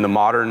 And in the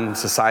modern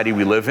society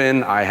we live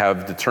in, I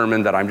have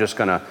determined that I'm just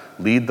going to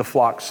lead the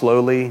flock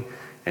slowly,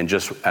 and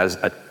just as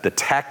the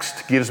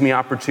text gives me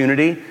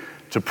opportunity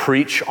to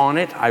preach on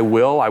it, I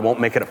will. I won't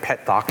make it a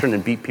pet doctrine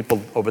and beat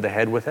people over the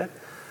head with it.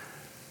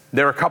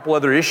 There are a couple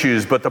other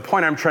issues, but the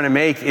point I'm trying to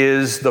make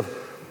is the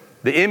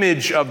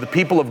image of the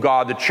people of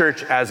God, the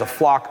church, as a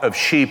flock of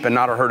sheep and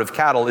not a herd of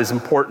cattle is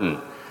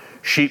important.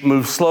 Sheep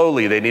move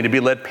slowly. They need to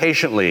be led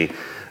patiently.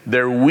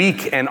 They're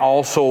weak and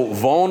also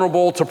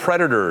vulnerable to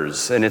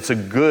predators, and it's a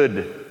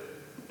good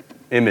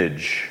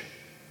image,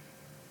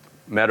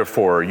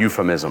 metaphor,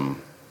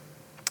 euphemism.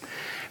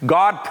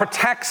 God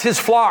protects his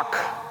flock,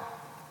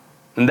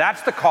 and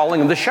that's the calling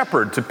of the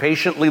shepherd, to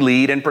patiently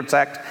lead and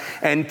protect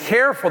and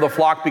care for the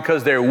flock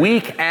because they're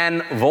weak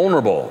and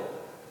vulnerable.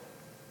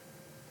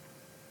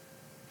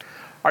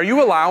 Are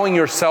you allowing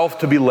yourself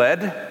to be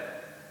led,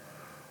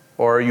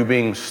 or are you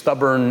being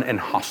stubborn and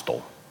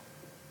hostile?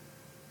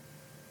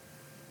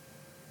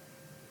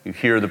 You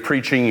hear the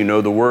preaching, you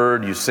know the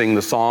word, you sing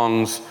the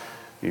songs,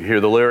 you hear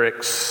the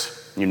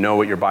lyrics, you know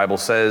what your Bible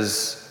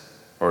says,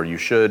 or you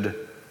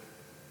should.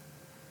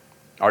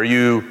 Are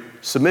you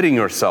submitting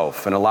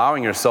yourself and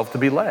allowing yourself to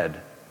be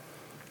led?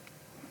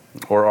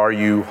 Or are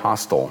you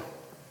hostile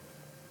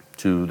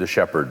to the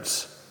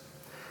shepherds?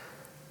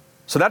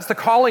 So that's the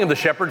calling of the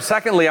shepherd.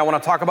 Secondly, I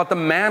want to talk about the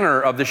manner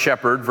of the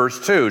shepherd.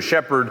 Verse 2,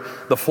 shepherd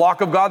the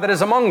flock of God that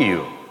is among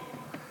you,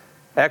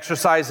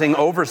 exercising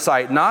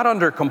oversight, not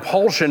under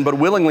compulsion, but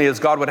willingly as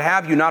God would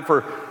have you, not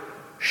for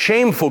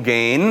shameful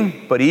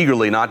gain, but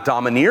eagerly, not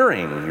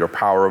domineering your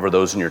power over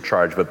those in your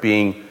charge, but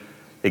being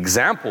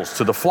examples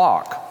to the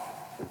flock.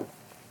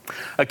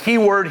 A key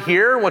word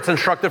here, what's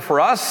instructive for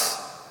us,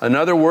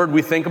 another word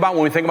we think about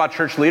when we think about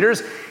church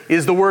leaders,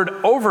 is the word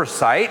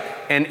oversight,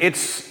 and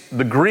it's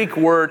the Greek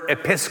word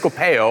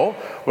episkopeo,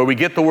 where we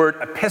get the word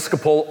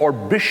episcopal or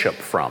bishop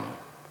from.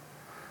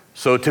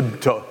 So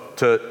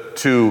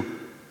to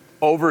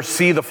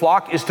oversee the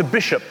flock is to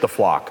bishop the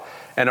flock.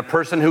 And a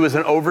person who is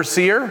an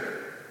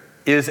overseer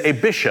is a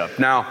bishop.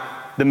 Now,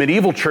 the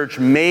medieval church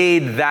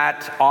made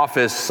that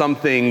office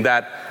something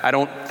that I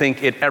don't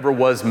think it ever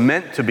was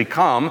meant to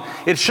become.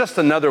 It's just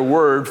another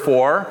word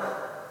for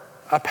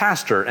a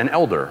pastor, an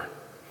elder.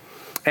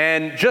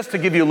 And just to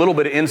give you a little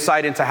bit of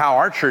insight into how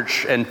our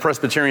church and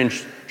Presbyterian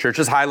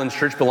churches, Highlands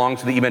Church belongs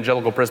to the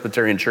Evangelical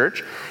Presbyterian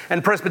Church,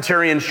 and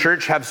Presbyterian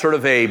Church have sort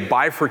of a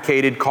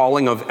bifurcated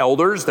calling of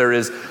elders. There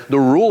is the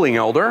ruling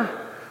elder,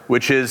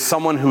 which is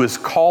someone who is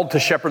called to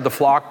shepherd the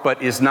flock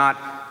but is not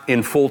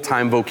in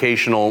full-time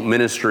vocational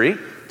ministry,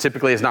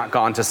 typically has not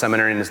gone to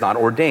seminary and is not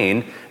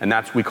ordained, and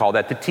we call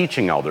that the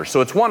teaching elder. So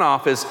it's one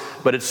office,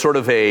 but it's sort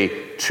of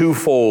a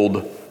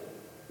twofold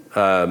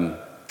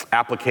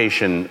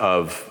application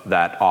of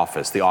that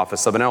office, the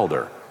office of an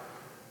elder.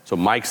 So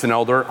Mike's an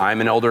elder,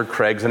 I'm an elder,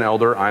 Craig's an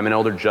elder, I'm an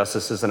elder,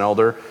 Justice is an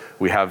elder.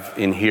 We have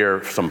in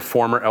here some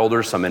former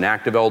elders, some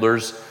inactive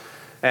elders,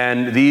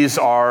 and these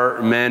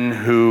are men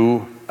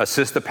who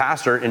assist the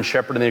pastor in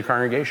shepherding the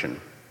congregation.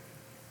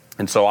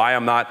 And so I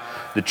am not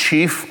the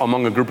chief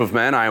among a group of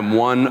men. I am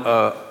one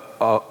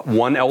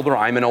elder,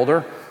 I'm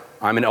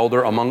an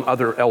elder among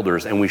other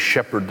elders, and we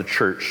shepherd the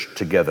church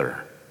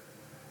together.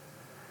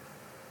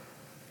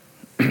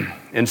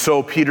 And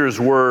so Peter's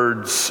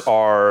words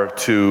are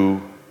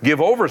to give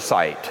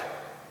oversight.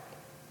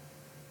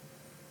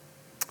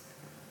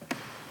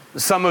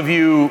 Some of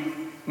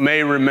you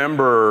may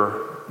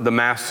remember the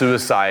mass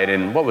suicide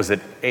in,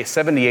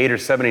 78 or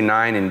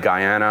 79 in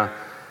Guyana,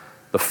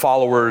 the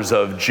followers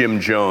of Jim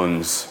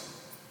Jones.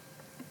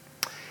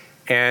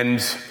 And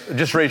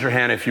just raise your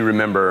hand if you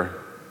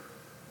remember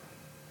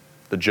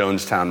the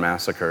Jonestown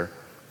massacre.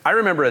 I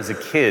remember as a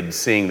kid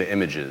seeing the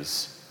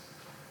images,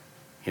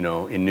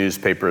 in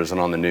newspapers and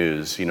on the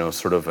news,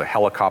 sort of a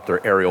helicopter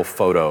aerial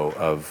photo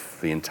of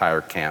the entire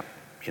camp,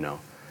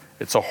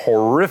 It's a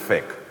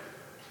horrific,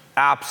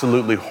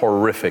 absolutely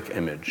horrific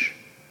image.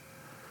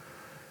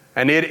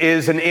 And it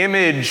is an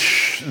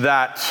image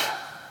that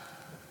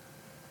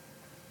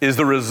is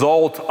the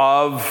result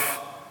of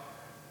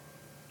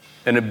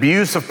an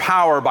abuse of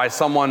power by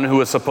someone who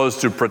was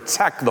supposed to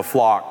protect the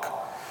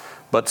flock,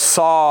 but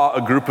saw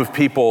a group of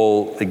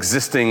people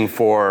existing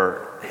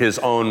for his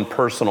own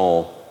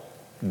personal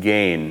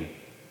gain.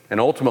 And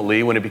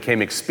ultimately, when it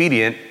became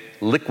expedient,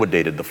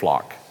 liquidated the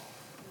flock.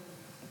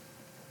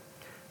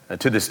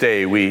 To this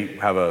day, we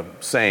have a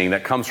saying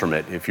that comes from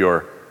it. If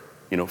you're,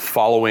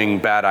 following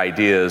bad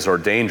ideas or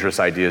dangerous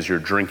ideas, you're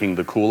drinking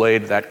the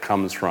Kool-Aid. That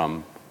comes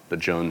from the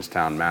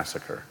Jonestown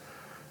Massacre.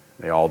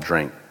 They all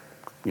drank,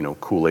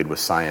 Kool-Aid with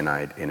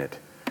cyanide in it.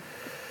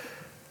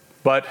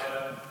 But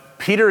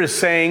Peter is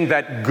saying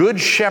that good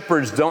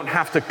shepherds don't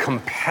have to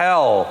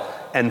compel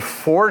and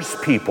force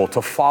people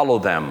to follow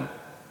them.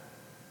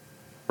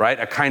 Right?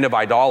 A kind of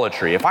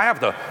idolatry. If I've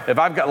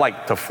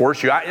got to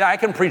force you, I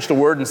can preach the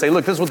word and say,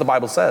 look, this is what the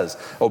Bible says.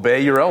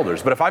 Obey your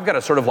elders. But if I've got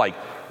to sort of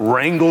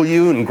wrangle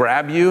you and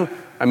grab you,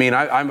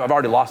 I've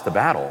already lost the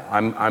battle.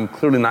 I'm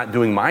clearly not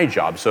doing my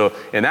job. So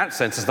in that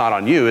sense, it's not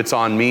on you, it's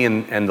on me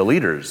and the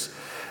leaders.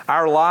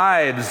 Our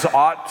lives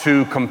ought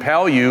to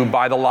compel you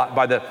by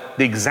the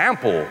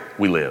example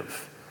we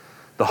live.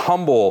 The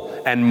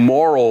humble and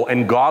moral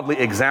and godly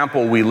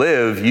example we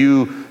live,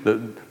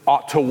 you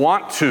ought to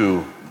want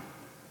to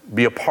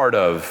be a part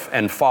of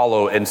and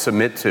follow and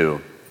submit to.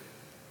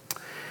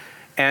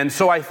 And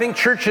so I think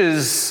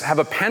churches have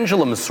a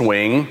pendulum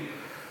swing,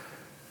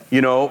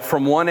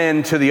 from one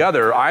end to the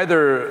other.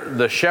 Either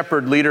the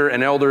shepherd, leader,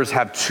 and elders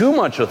have too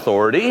much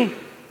authority,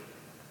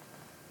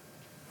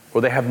 or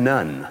they have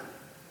none.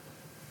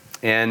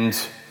 And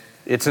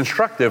it's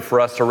instructive for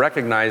us to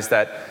recognize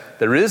that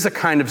there is a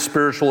kind of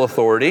spiritual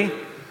authority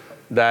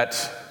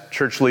that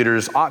church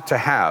leaders ought to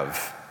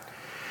have.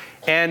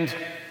 And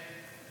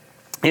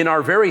in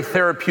our very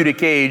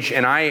therapeutic age,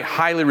 and I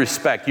highly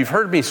respect, you've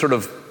heard me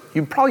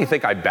you probably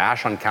think I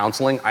bash on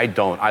counseling. I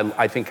don't.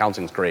 I think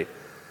counseling's great.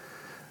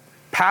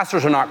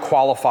 Pastors are not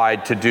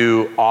qualified to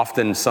do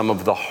often some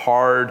of the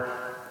hard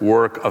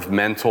work of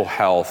mental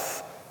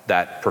health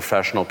that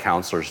professional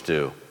counselors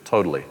do.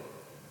 Totally.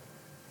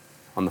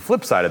 On the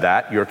flip side of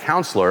that, your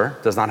counselor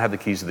does not have the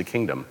keys to the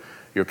kingdom.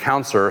 Your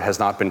counselor has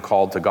not been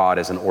called to God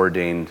as an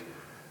ordained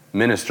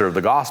minister of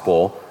the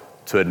gospel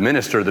to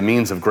administer the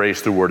means of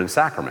grace through word and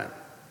sacrament.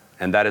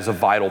 And that is a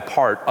vital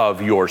part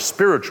of your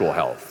spiritual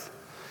health.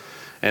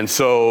 And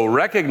so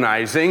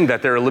recognizing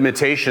that there are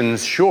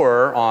limitations,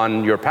 sure,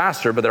 on your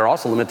pastor, but there are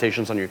also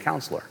limitations on your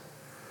counselor.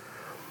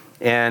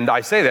 And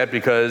I say that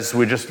because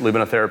we just live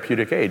in a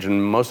therapeutic age,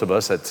 and most of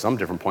us at some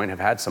different point have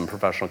had some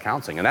professional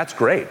counseling, and that's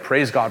great.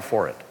 Praise God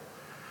for it.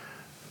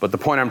 But the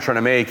point I'm trying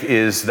to make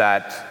is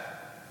that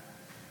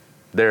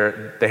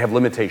they have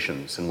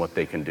limitations in what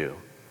they can do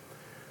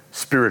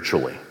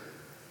spiritually.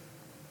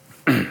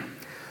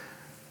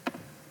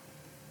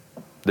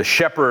 The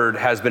shepherd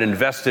has been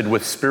invested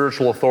with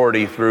spiritual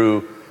authority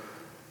through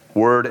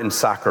word and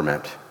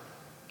sacrament.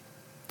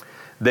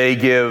 They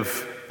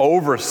give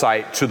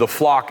oversight to the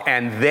flock,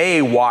 and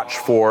they watch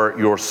for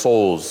your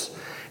souls.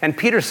 And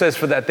Peter says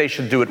for that they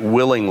should do it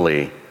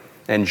willingly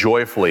and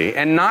joyfully,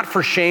 and not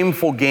for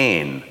shameful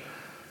gain,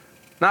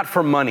 not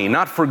for money,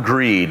 not for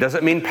greed. Does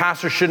it mean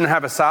pastors shouldn't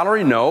have a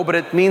salary? No, but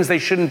it means they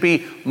shouldn't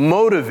be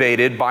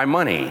motivated by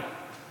money.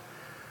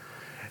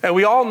 And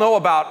we all know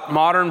about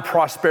modern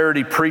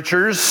prosperity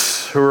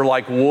preachers who are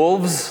like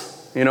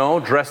wolves,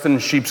 dressed in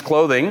sheep's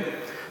clothing.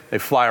 They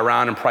fly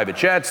around in private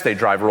jets, they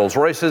drive Rolls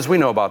Royces. We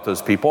know about those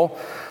people.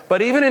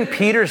 But even in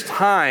Peter's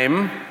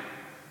time,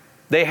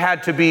 they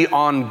had to be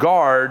on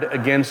guard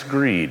against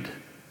greed.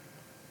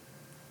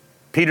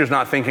 Peter's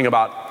not thinking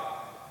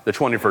about the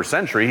 21st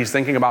century, he's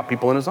thinking about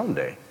people in his own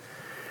day.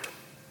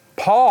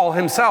 Paul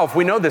himself,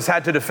 we know this,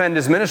 had to defend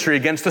his ministry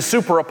against the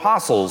super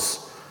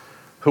apostles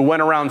who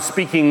went around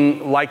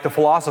speaking like the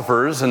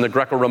philosophers in the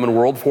Greco-Roman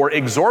world for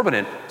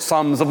exorbitant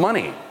sums of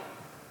money.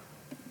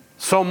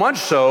 So much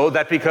so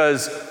that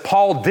because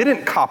Paul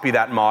didn't copy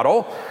that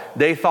model,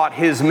 they thought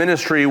his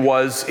ministry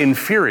was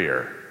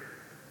inferior.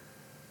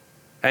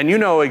 And you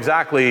know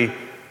exactly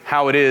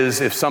how it is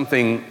if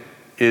something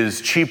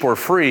is cheap or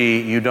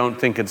free, you don't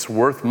think it's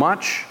worth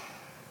much.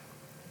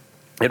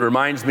 It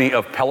reminds me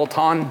of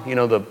Peloton,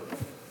 the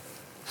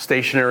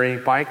stationary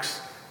bikes.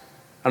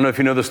 I don't know if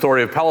you know the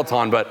story of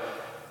Peloton, but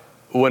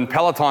when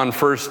Peloton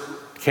first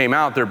came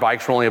out, their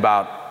bikes were only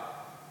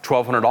about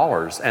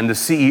 $1,200. And the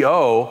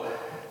CEO,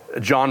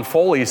 John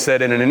Foley,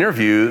 said in an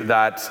interview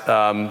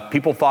that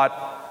people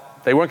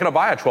thought they weren't going to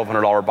buy a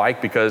 $1,200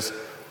 bike because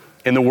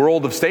in the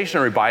world of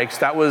stationary bikes,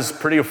 that was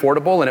pretty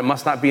affordable and it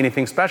must not be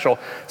anything special.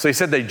 So he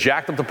said they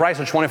jacked up the price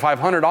to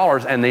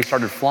 $2,500 and they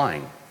started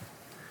flying.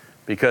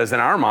 Because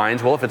in our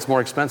minds, well, if it's more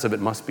expensive, it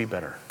must be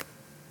better.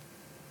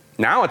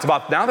 Now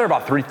they're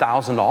about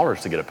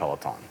 $3,000 to get a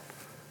Peloton.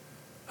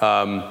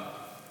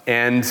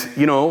 And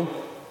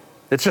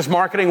it's just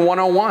marketing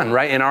 101,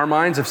 right? In our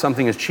minds, if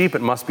something is cheap,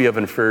 it must be of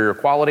inferior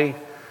quality.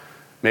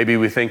 Maybe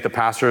we think the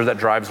pastor that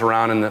drives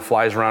around and that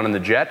flies around in the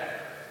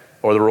jet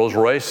or the Rolls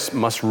Royce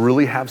must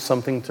really have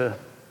something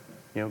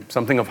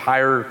of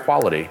higher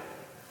quality.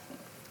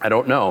 I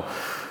don't know.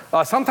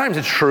 Sometimes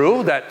it's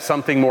true that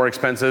something more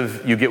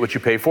expensive, you get what you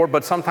pay for,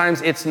 but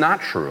sometimes it's not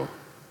true.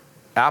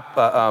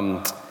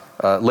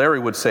 Larry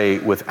would say,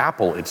 with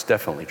Apple, it's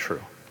definitely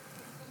true.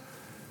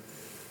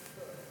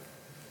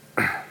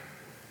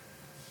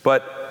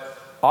 But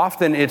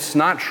often it's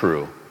not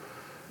true.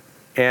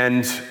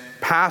 And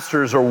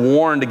pastors are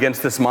warned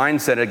against this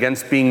mindset,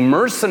 against being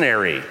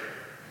mercenary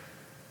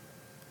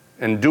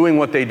and doing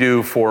what they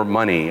do for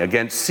money,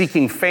 against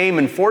seeking fame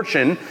and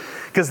fortune,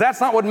 because that's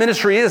not what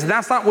ministry is, and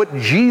that's not what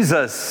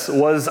Jesus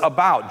was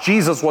about.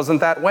 Jesus wasn't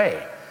that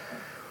way.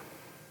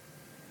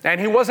 And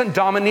he wasn't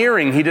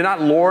domineering. He did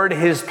not lord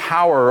his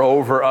power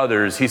over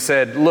others. He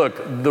said,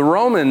 look, the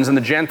Romans and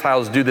the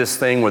Gentiles do this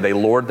thing where they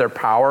lord their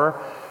power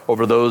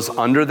over those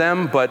under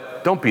them,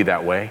 but don't be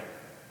that way.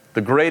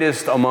 The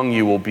greatest among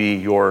you will be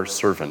your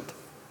servant.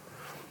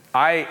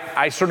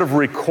 I sort of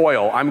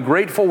recoil. I'm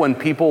grateful when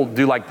people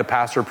do like the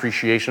Pastor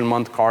Appreciation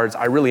Month cards.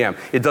 I really am.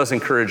 It does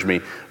encourage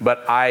me.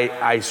 But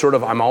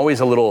I'm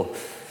always a little,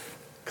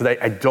 because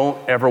I don't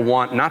ever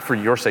want, not for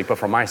your sake, but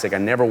for my sake, I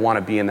never want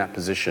to be in that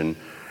position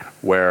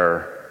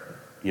where,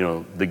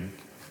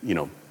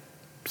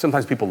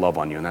 sometimes people love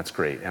on you, and that's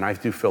great. And I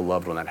do feel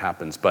loved when that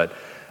happens. But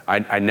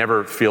I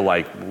never feel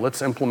like,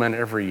 let's implement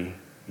every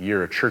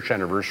year a church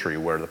anniversary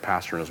where the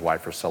pastor and his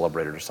wife are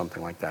celebrated or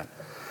something like that.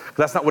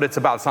 That's not what it's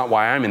about. It's not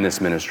why I'm in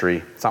this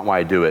ministry. It's not why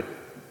I do it.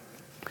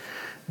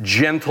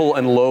 Gentle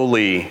and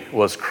lowly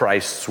was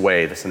Christ's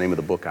way. That's the name of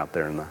the book out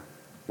there in the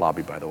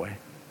lobby, by the way.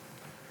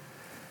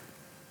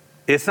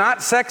 It's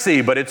not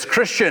sexy, but it's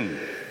Christian.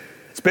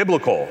 It's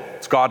biblical.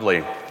 It's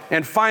godly.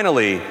 And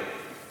finally,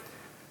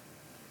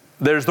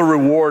 there's the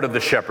reward of the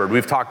shepherd.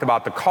 We've talked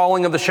about the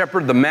calling of the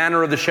shepherd, the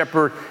manner of the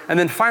shepherd, and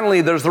then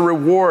finally there's the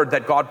reward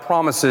that God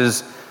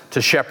promises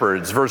to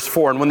shepherds. Verse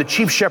 4, and when the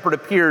chief shepherd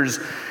appears,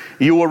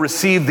 you will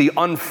receive the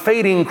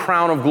unfading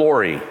crown of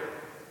glory.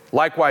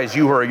 Likewise,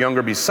 you who are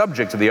younger, be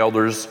subject to the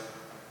elders.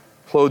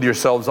 Clothe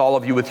yourselves, all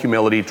of you, with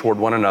humility toward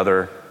one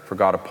another, for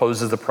God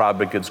opposes the proud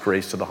but gives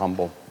grace to the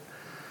humble.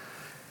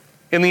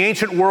 In the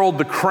ancient world,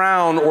 the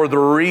crown or the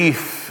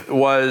wreath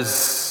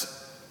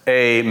was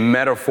a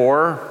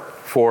metaphor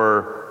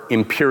for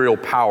imperial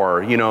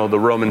power. You know, the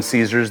Roman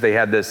Caesars, they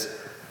had this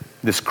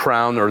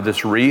crown or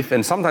this wreath,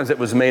 and sometimes it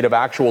was made of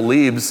actual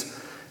leaves,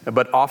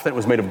 but often it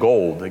was made of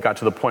gold. It got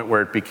to the point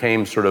where it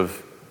became sort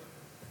of,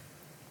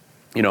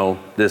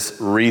 this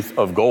wreath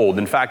of gold.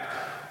 In fact,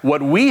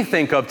 what we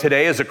think of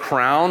today as a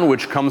crown,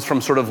 which comes from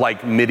sort of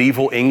like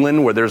medieval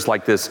England, where there's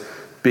like this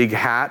big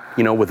hat,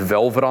 with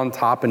velvet on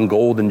top and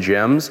gold and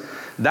gems,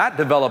 that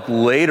developed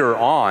later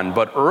on.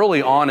 But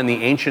early on in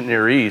the ancient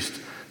Near East,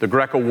 the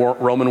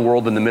Greco-Roman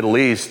world in the Middle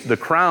East, the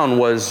crown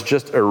was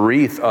just a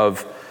wreath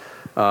of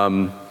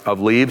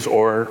leaves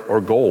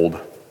or gold.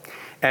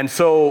 And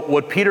so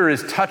what Peter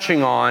is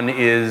touching on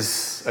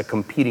is a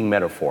competing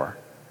metaphor.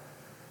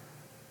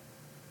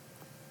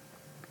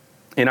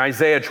 In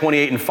Isaiah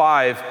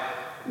 28:5,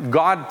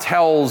 God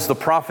tells the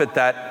prophet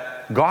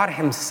that God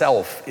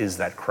himself is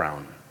that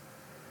crown.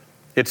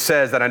 It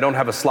says, that I don't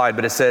have a slide,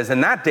 but it says,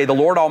 in that day the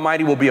Lord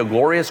Almighty will be a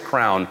glorious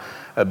crown,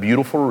 a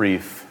beautiful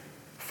wreath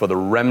for the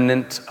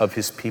remnant of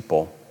his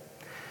people.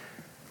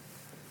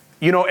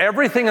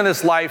 Everything in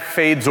this life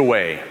fades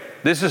away.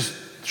 This is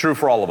true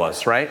for all of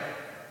us, right?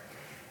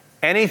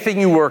 Anything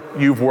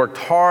you've worked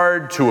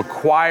hard to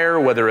acquire,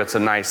 whether it's a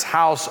nice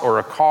house or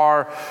a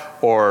car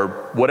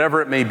or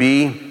whatever it may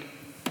be,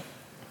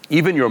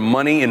 even your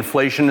money,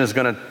 inflation is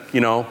going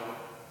to,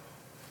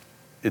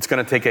 it's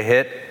going to take a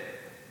hit.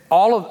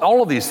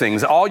 All of these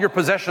things, all your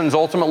possessions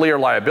ultimately are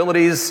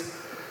liabilities.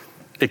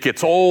 It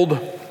gets old.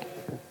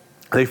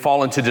 They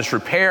fall into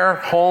disrepair,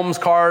 homes,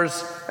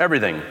 cars,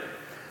 everything.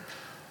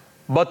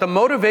 But the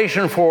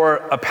motivation for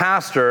a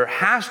pastor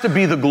has to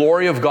be the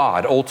glory of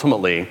God,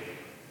 ultimately.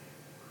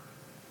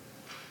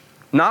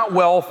 Not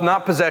wealth,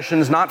 not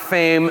possessions, not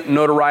fame,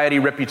 notoriety,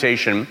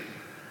 reputation.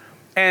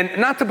 And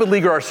not to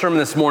beleaguer our sermon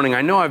this morning,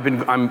 I know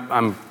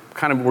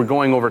we're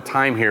going over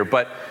time here,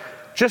 but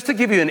just to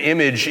give you an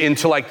image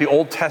into like the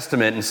Old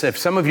Testament, and if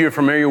some of you are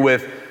familiar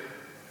with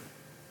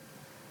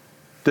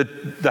the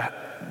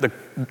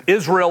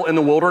Israel in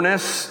the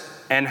wilderness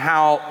and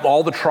how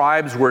all the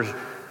tribes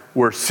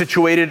were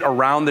situated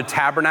around the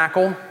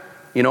tabernacle,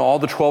 all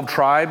the 12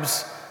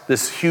 tribes,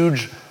 this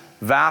huge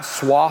vast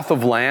swath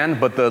of land,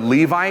 but the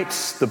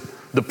Levites,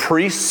 the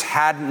priests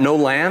had no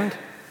land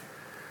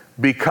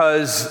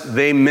because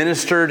they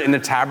ministered in the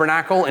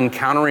tabernacle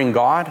encountering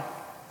God.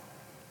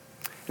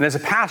 And as a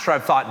pastor,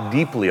 I've thought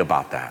deeply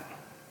about that.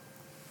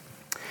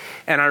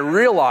 And I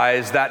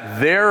realized that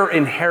their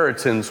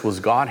inheritance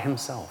was God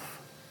himself.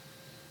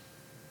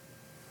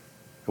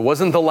 It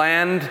wasn't the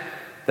land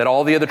that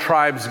all the other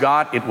tribes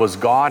got, it was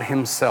God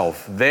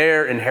himself.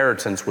 Their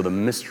inheritance were the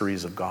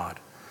mysteries of God.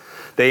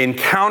 They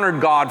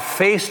encountered God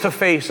face to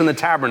face in the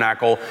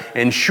tabernacle,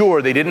 and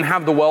sure, they didn't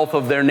have the wealth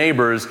of their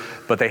neighbors,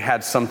 but they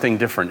had something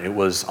different. It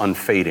was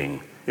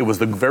unfading. It was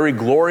the very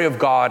glory of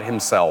God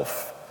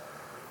himself.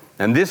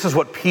 And this is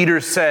what Peter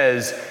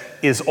says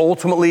is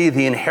ultimately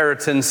the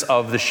inheritance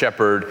of the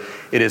shepherd.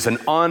 It is an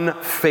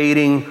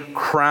unfading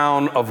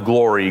crown of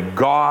glory,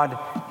 God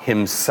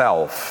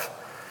himself.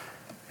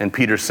 And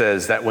Peter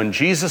says that when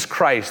Jesus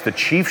Christ, the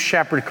chief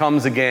shepherd,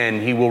 comes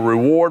again, he will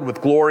reward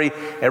with glory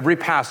every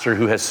pastor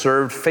who has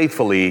served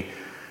faithfully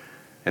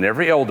and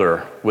every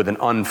elder with an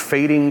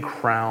unfading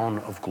crown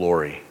of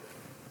glory.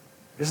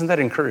 Isn't that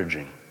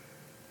encouraging?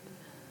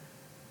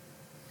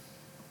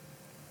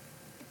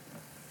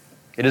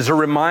 It is a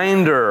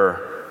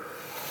reminder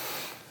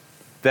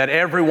that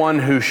everyone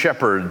who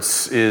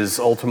shepherds is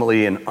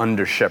ultimately an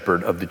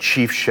under-shepherd of the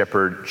chief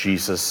shepherd,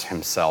 Jesus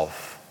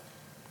himself,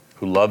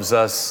 who loves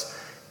us,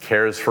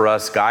 cares for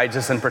us, guides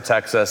us and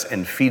protects us,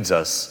 and feeds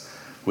us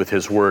with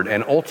his word,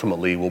 and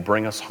ultimately will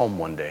bring us home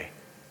one day.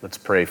 Let's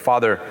pray.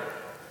 Father,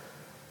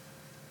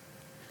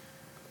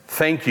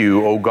 thank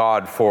you, O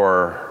God,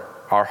 for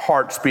our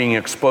hearts being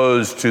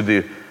exposed to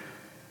the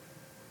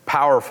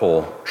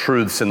powerful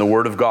truths in the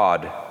word of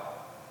God.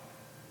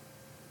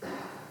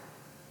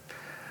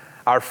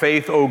 Our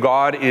faith, O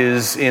God,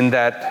 is in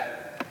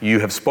that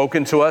you have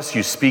spoken to us,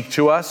 you speak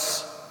to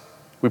us.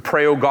 We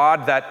pray, O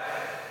God, that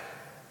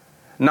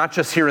not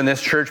just here in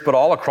this church, but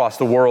all across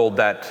the world,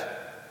 that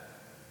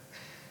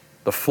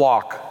the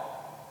flock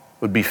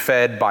would be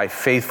fed by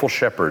faithful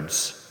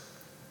shepherds,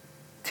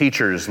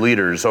 teachers,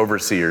 leaders,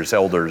 overseers,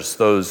 elders,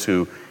 those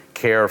who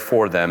care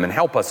for them and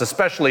help us,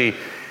 especially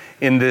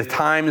in the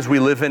times we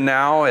live in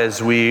now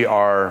as we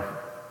are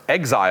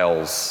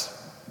exiles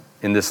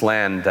in this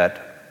land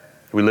that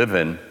we live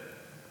in,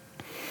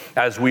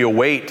 as we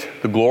await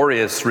the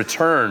glorious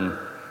return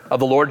of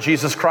the Lord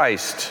Jesus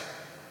Christ,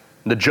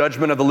 the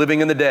judgment of the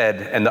living and the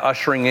dead, and the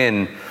ushering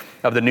in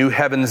of the new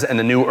heavens and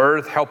the new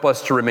earth. Help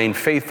us to remain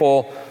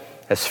faithful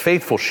as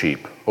faithful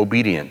sheep,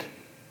 obedient.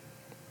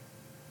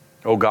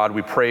 Oh God,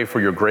 we pray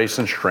for your grace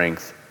and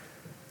strength.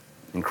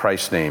 In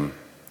Christ's name,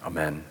 amen.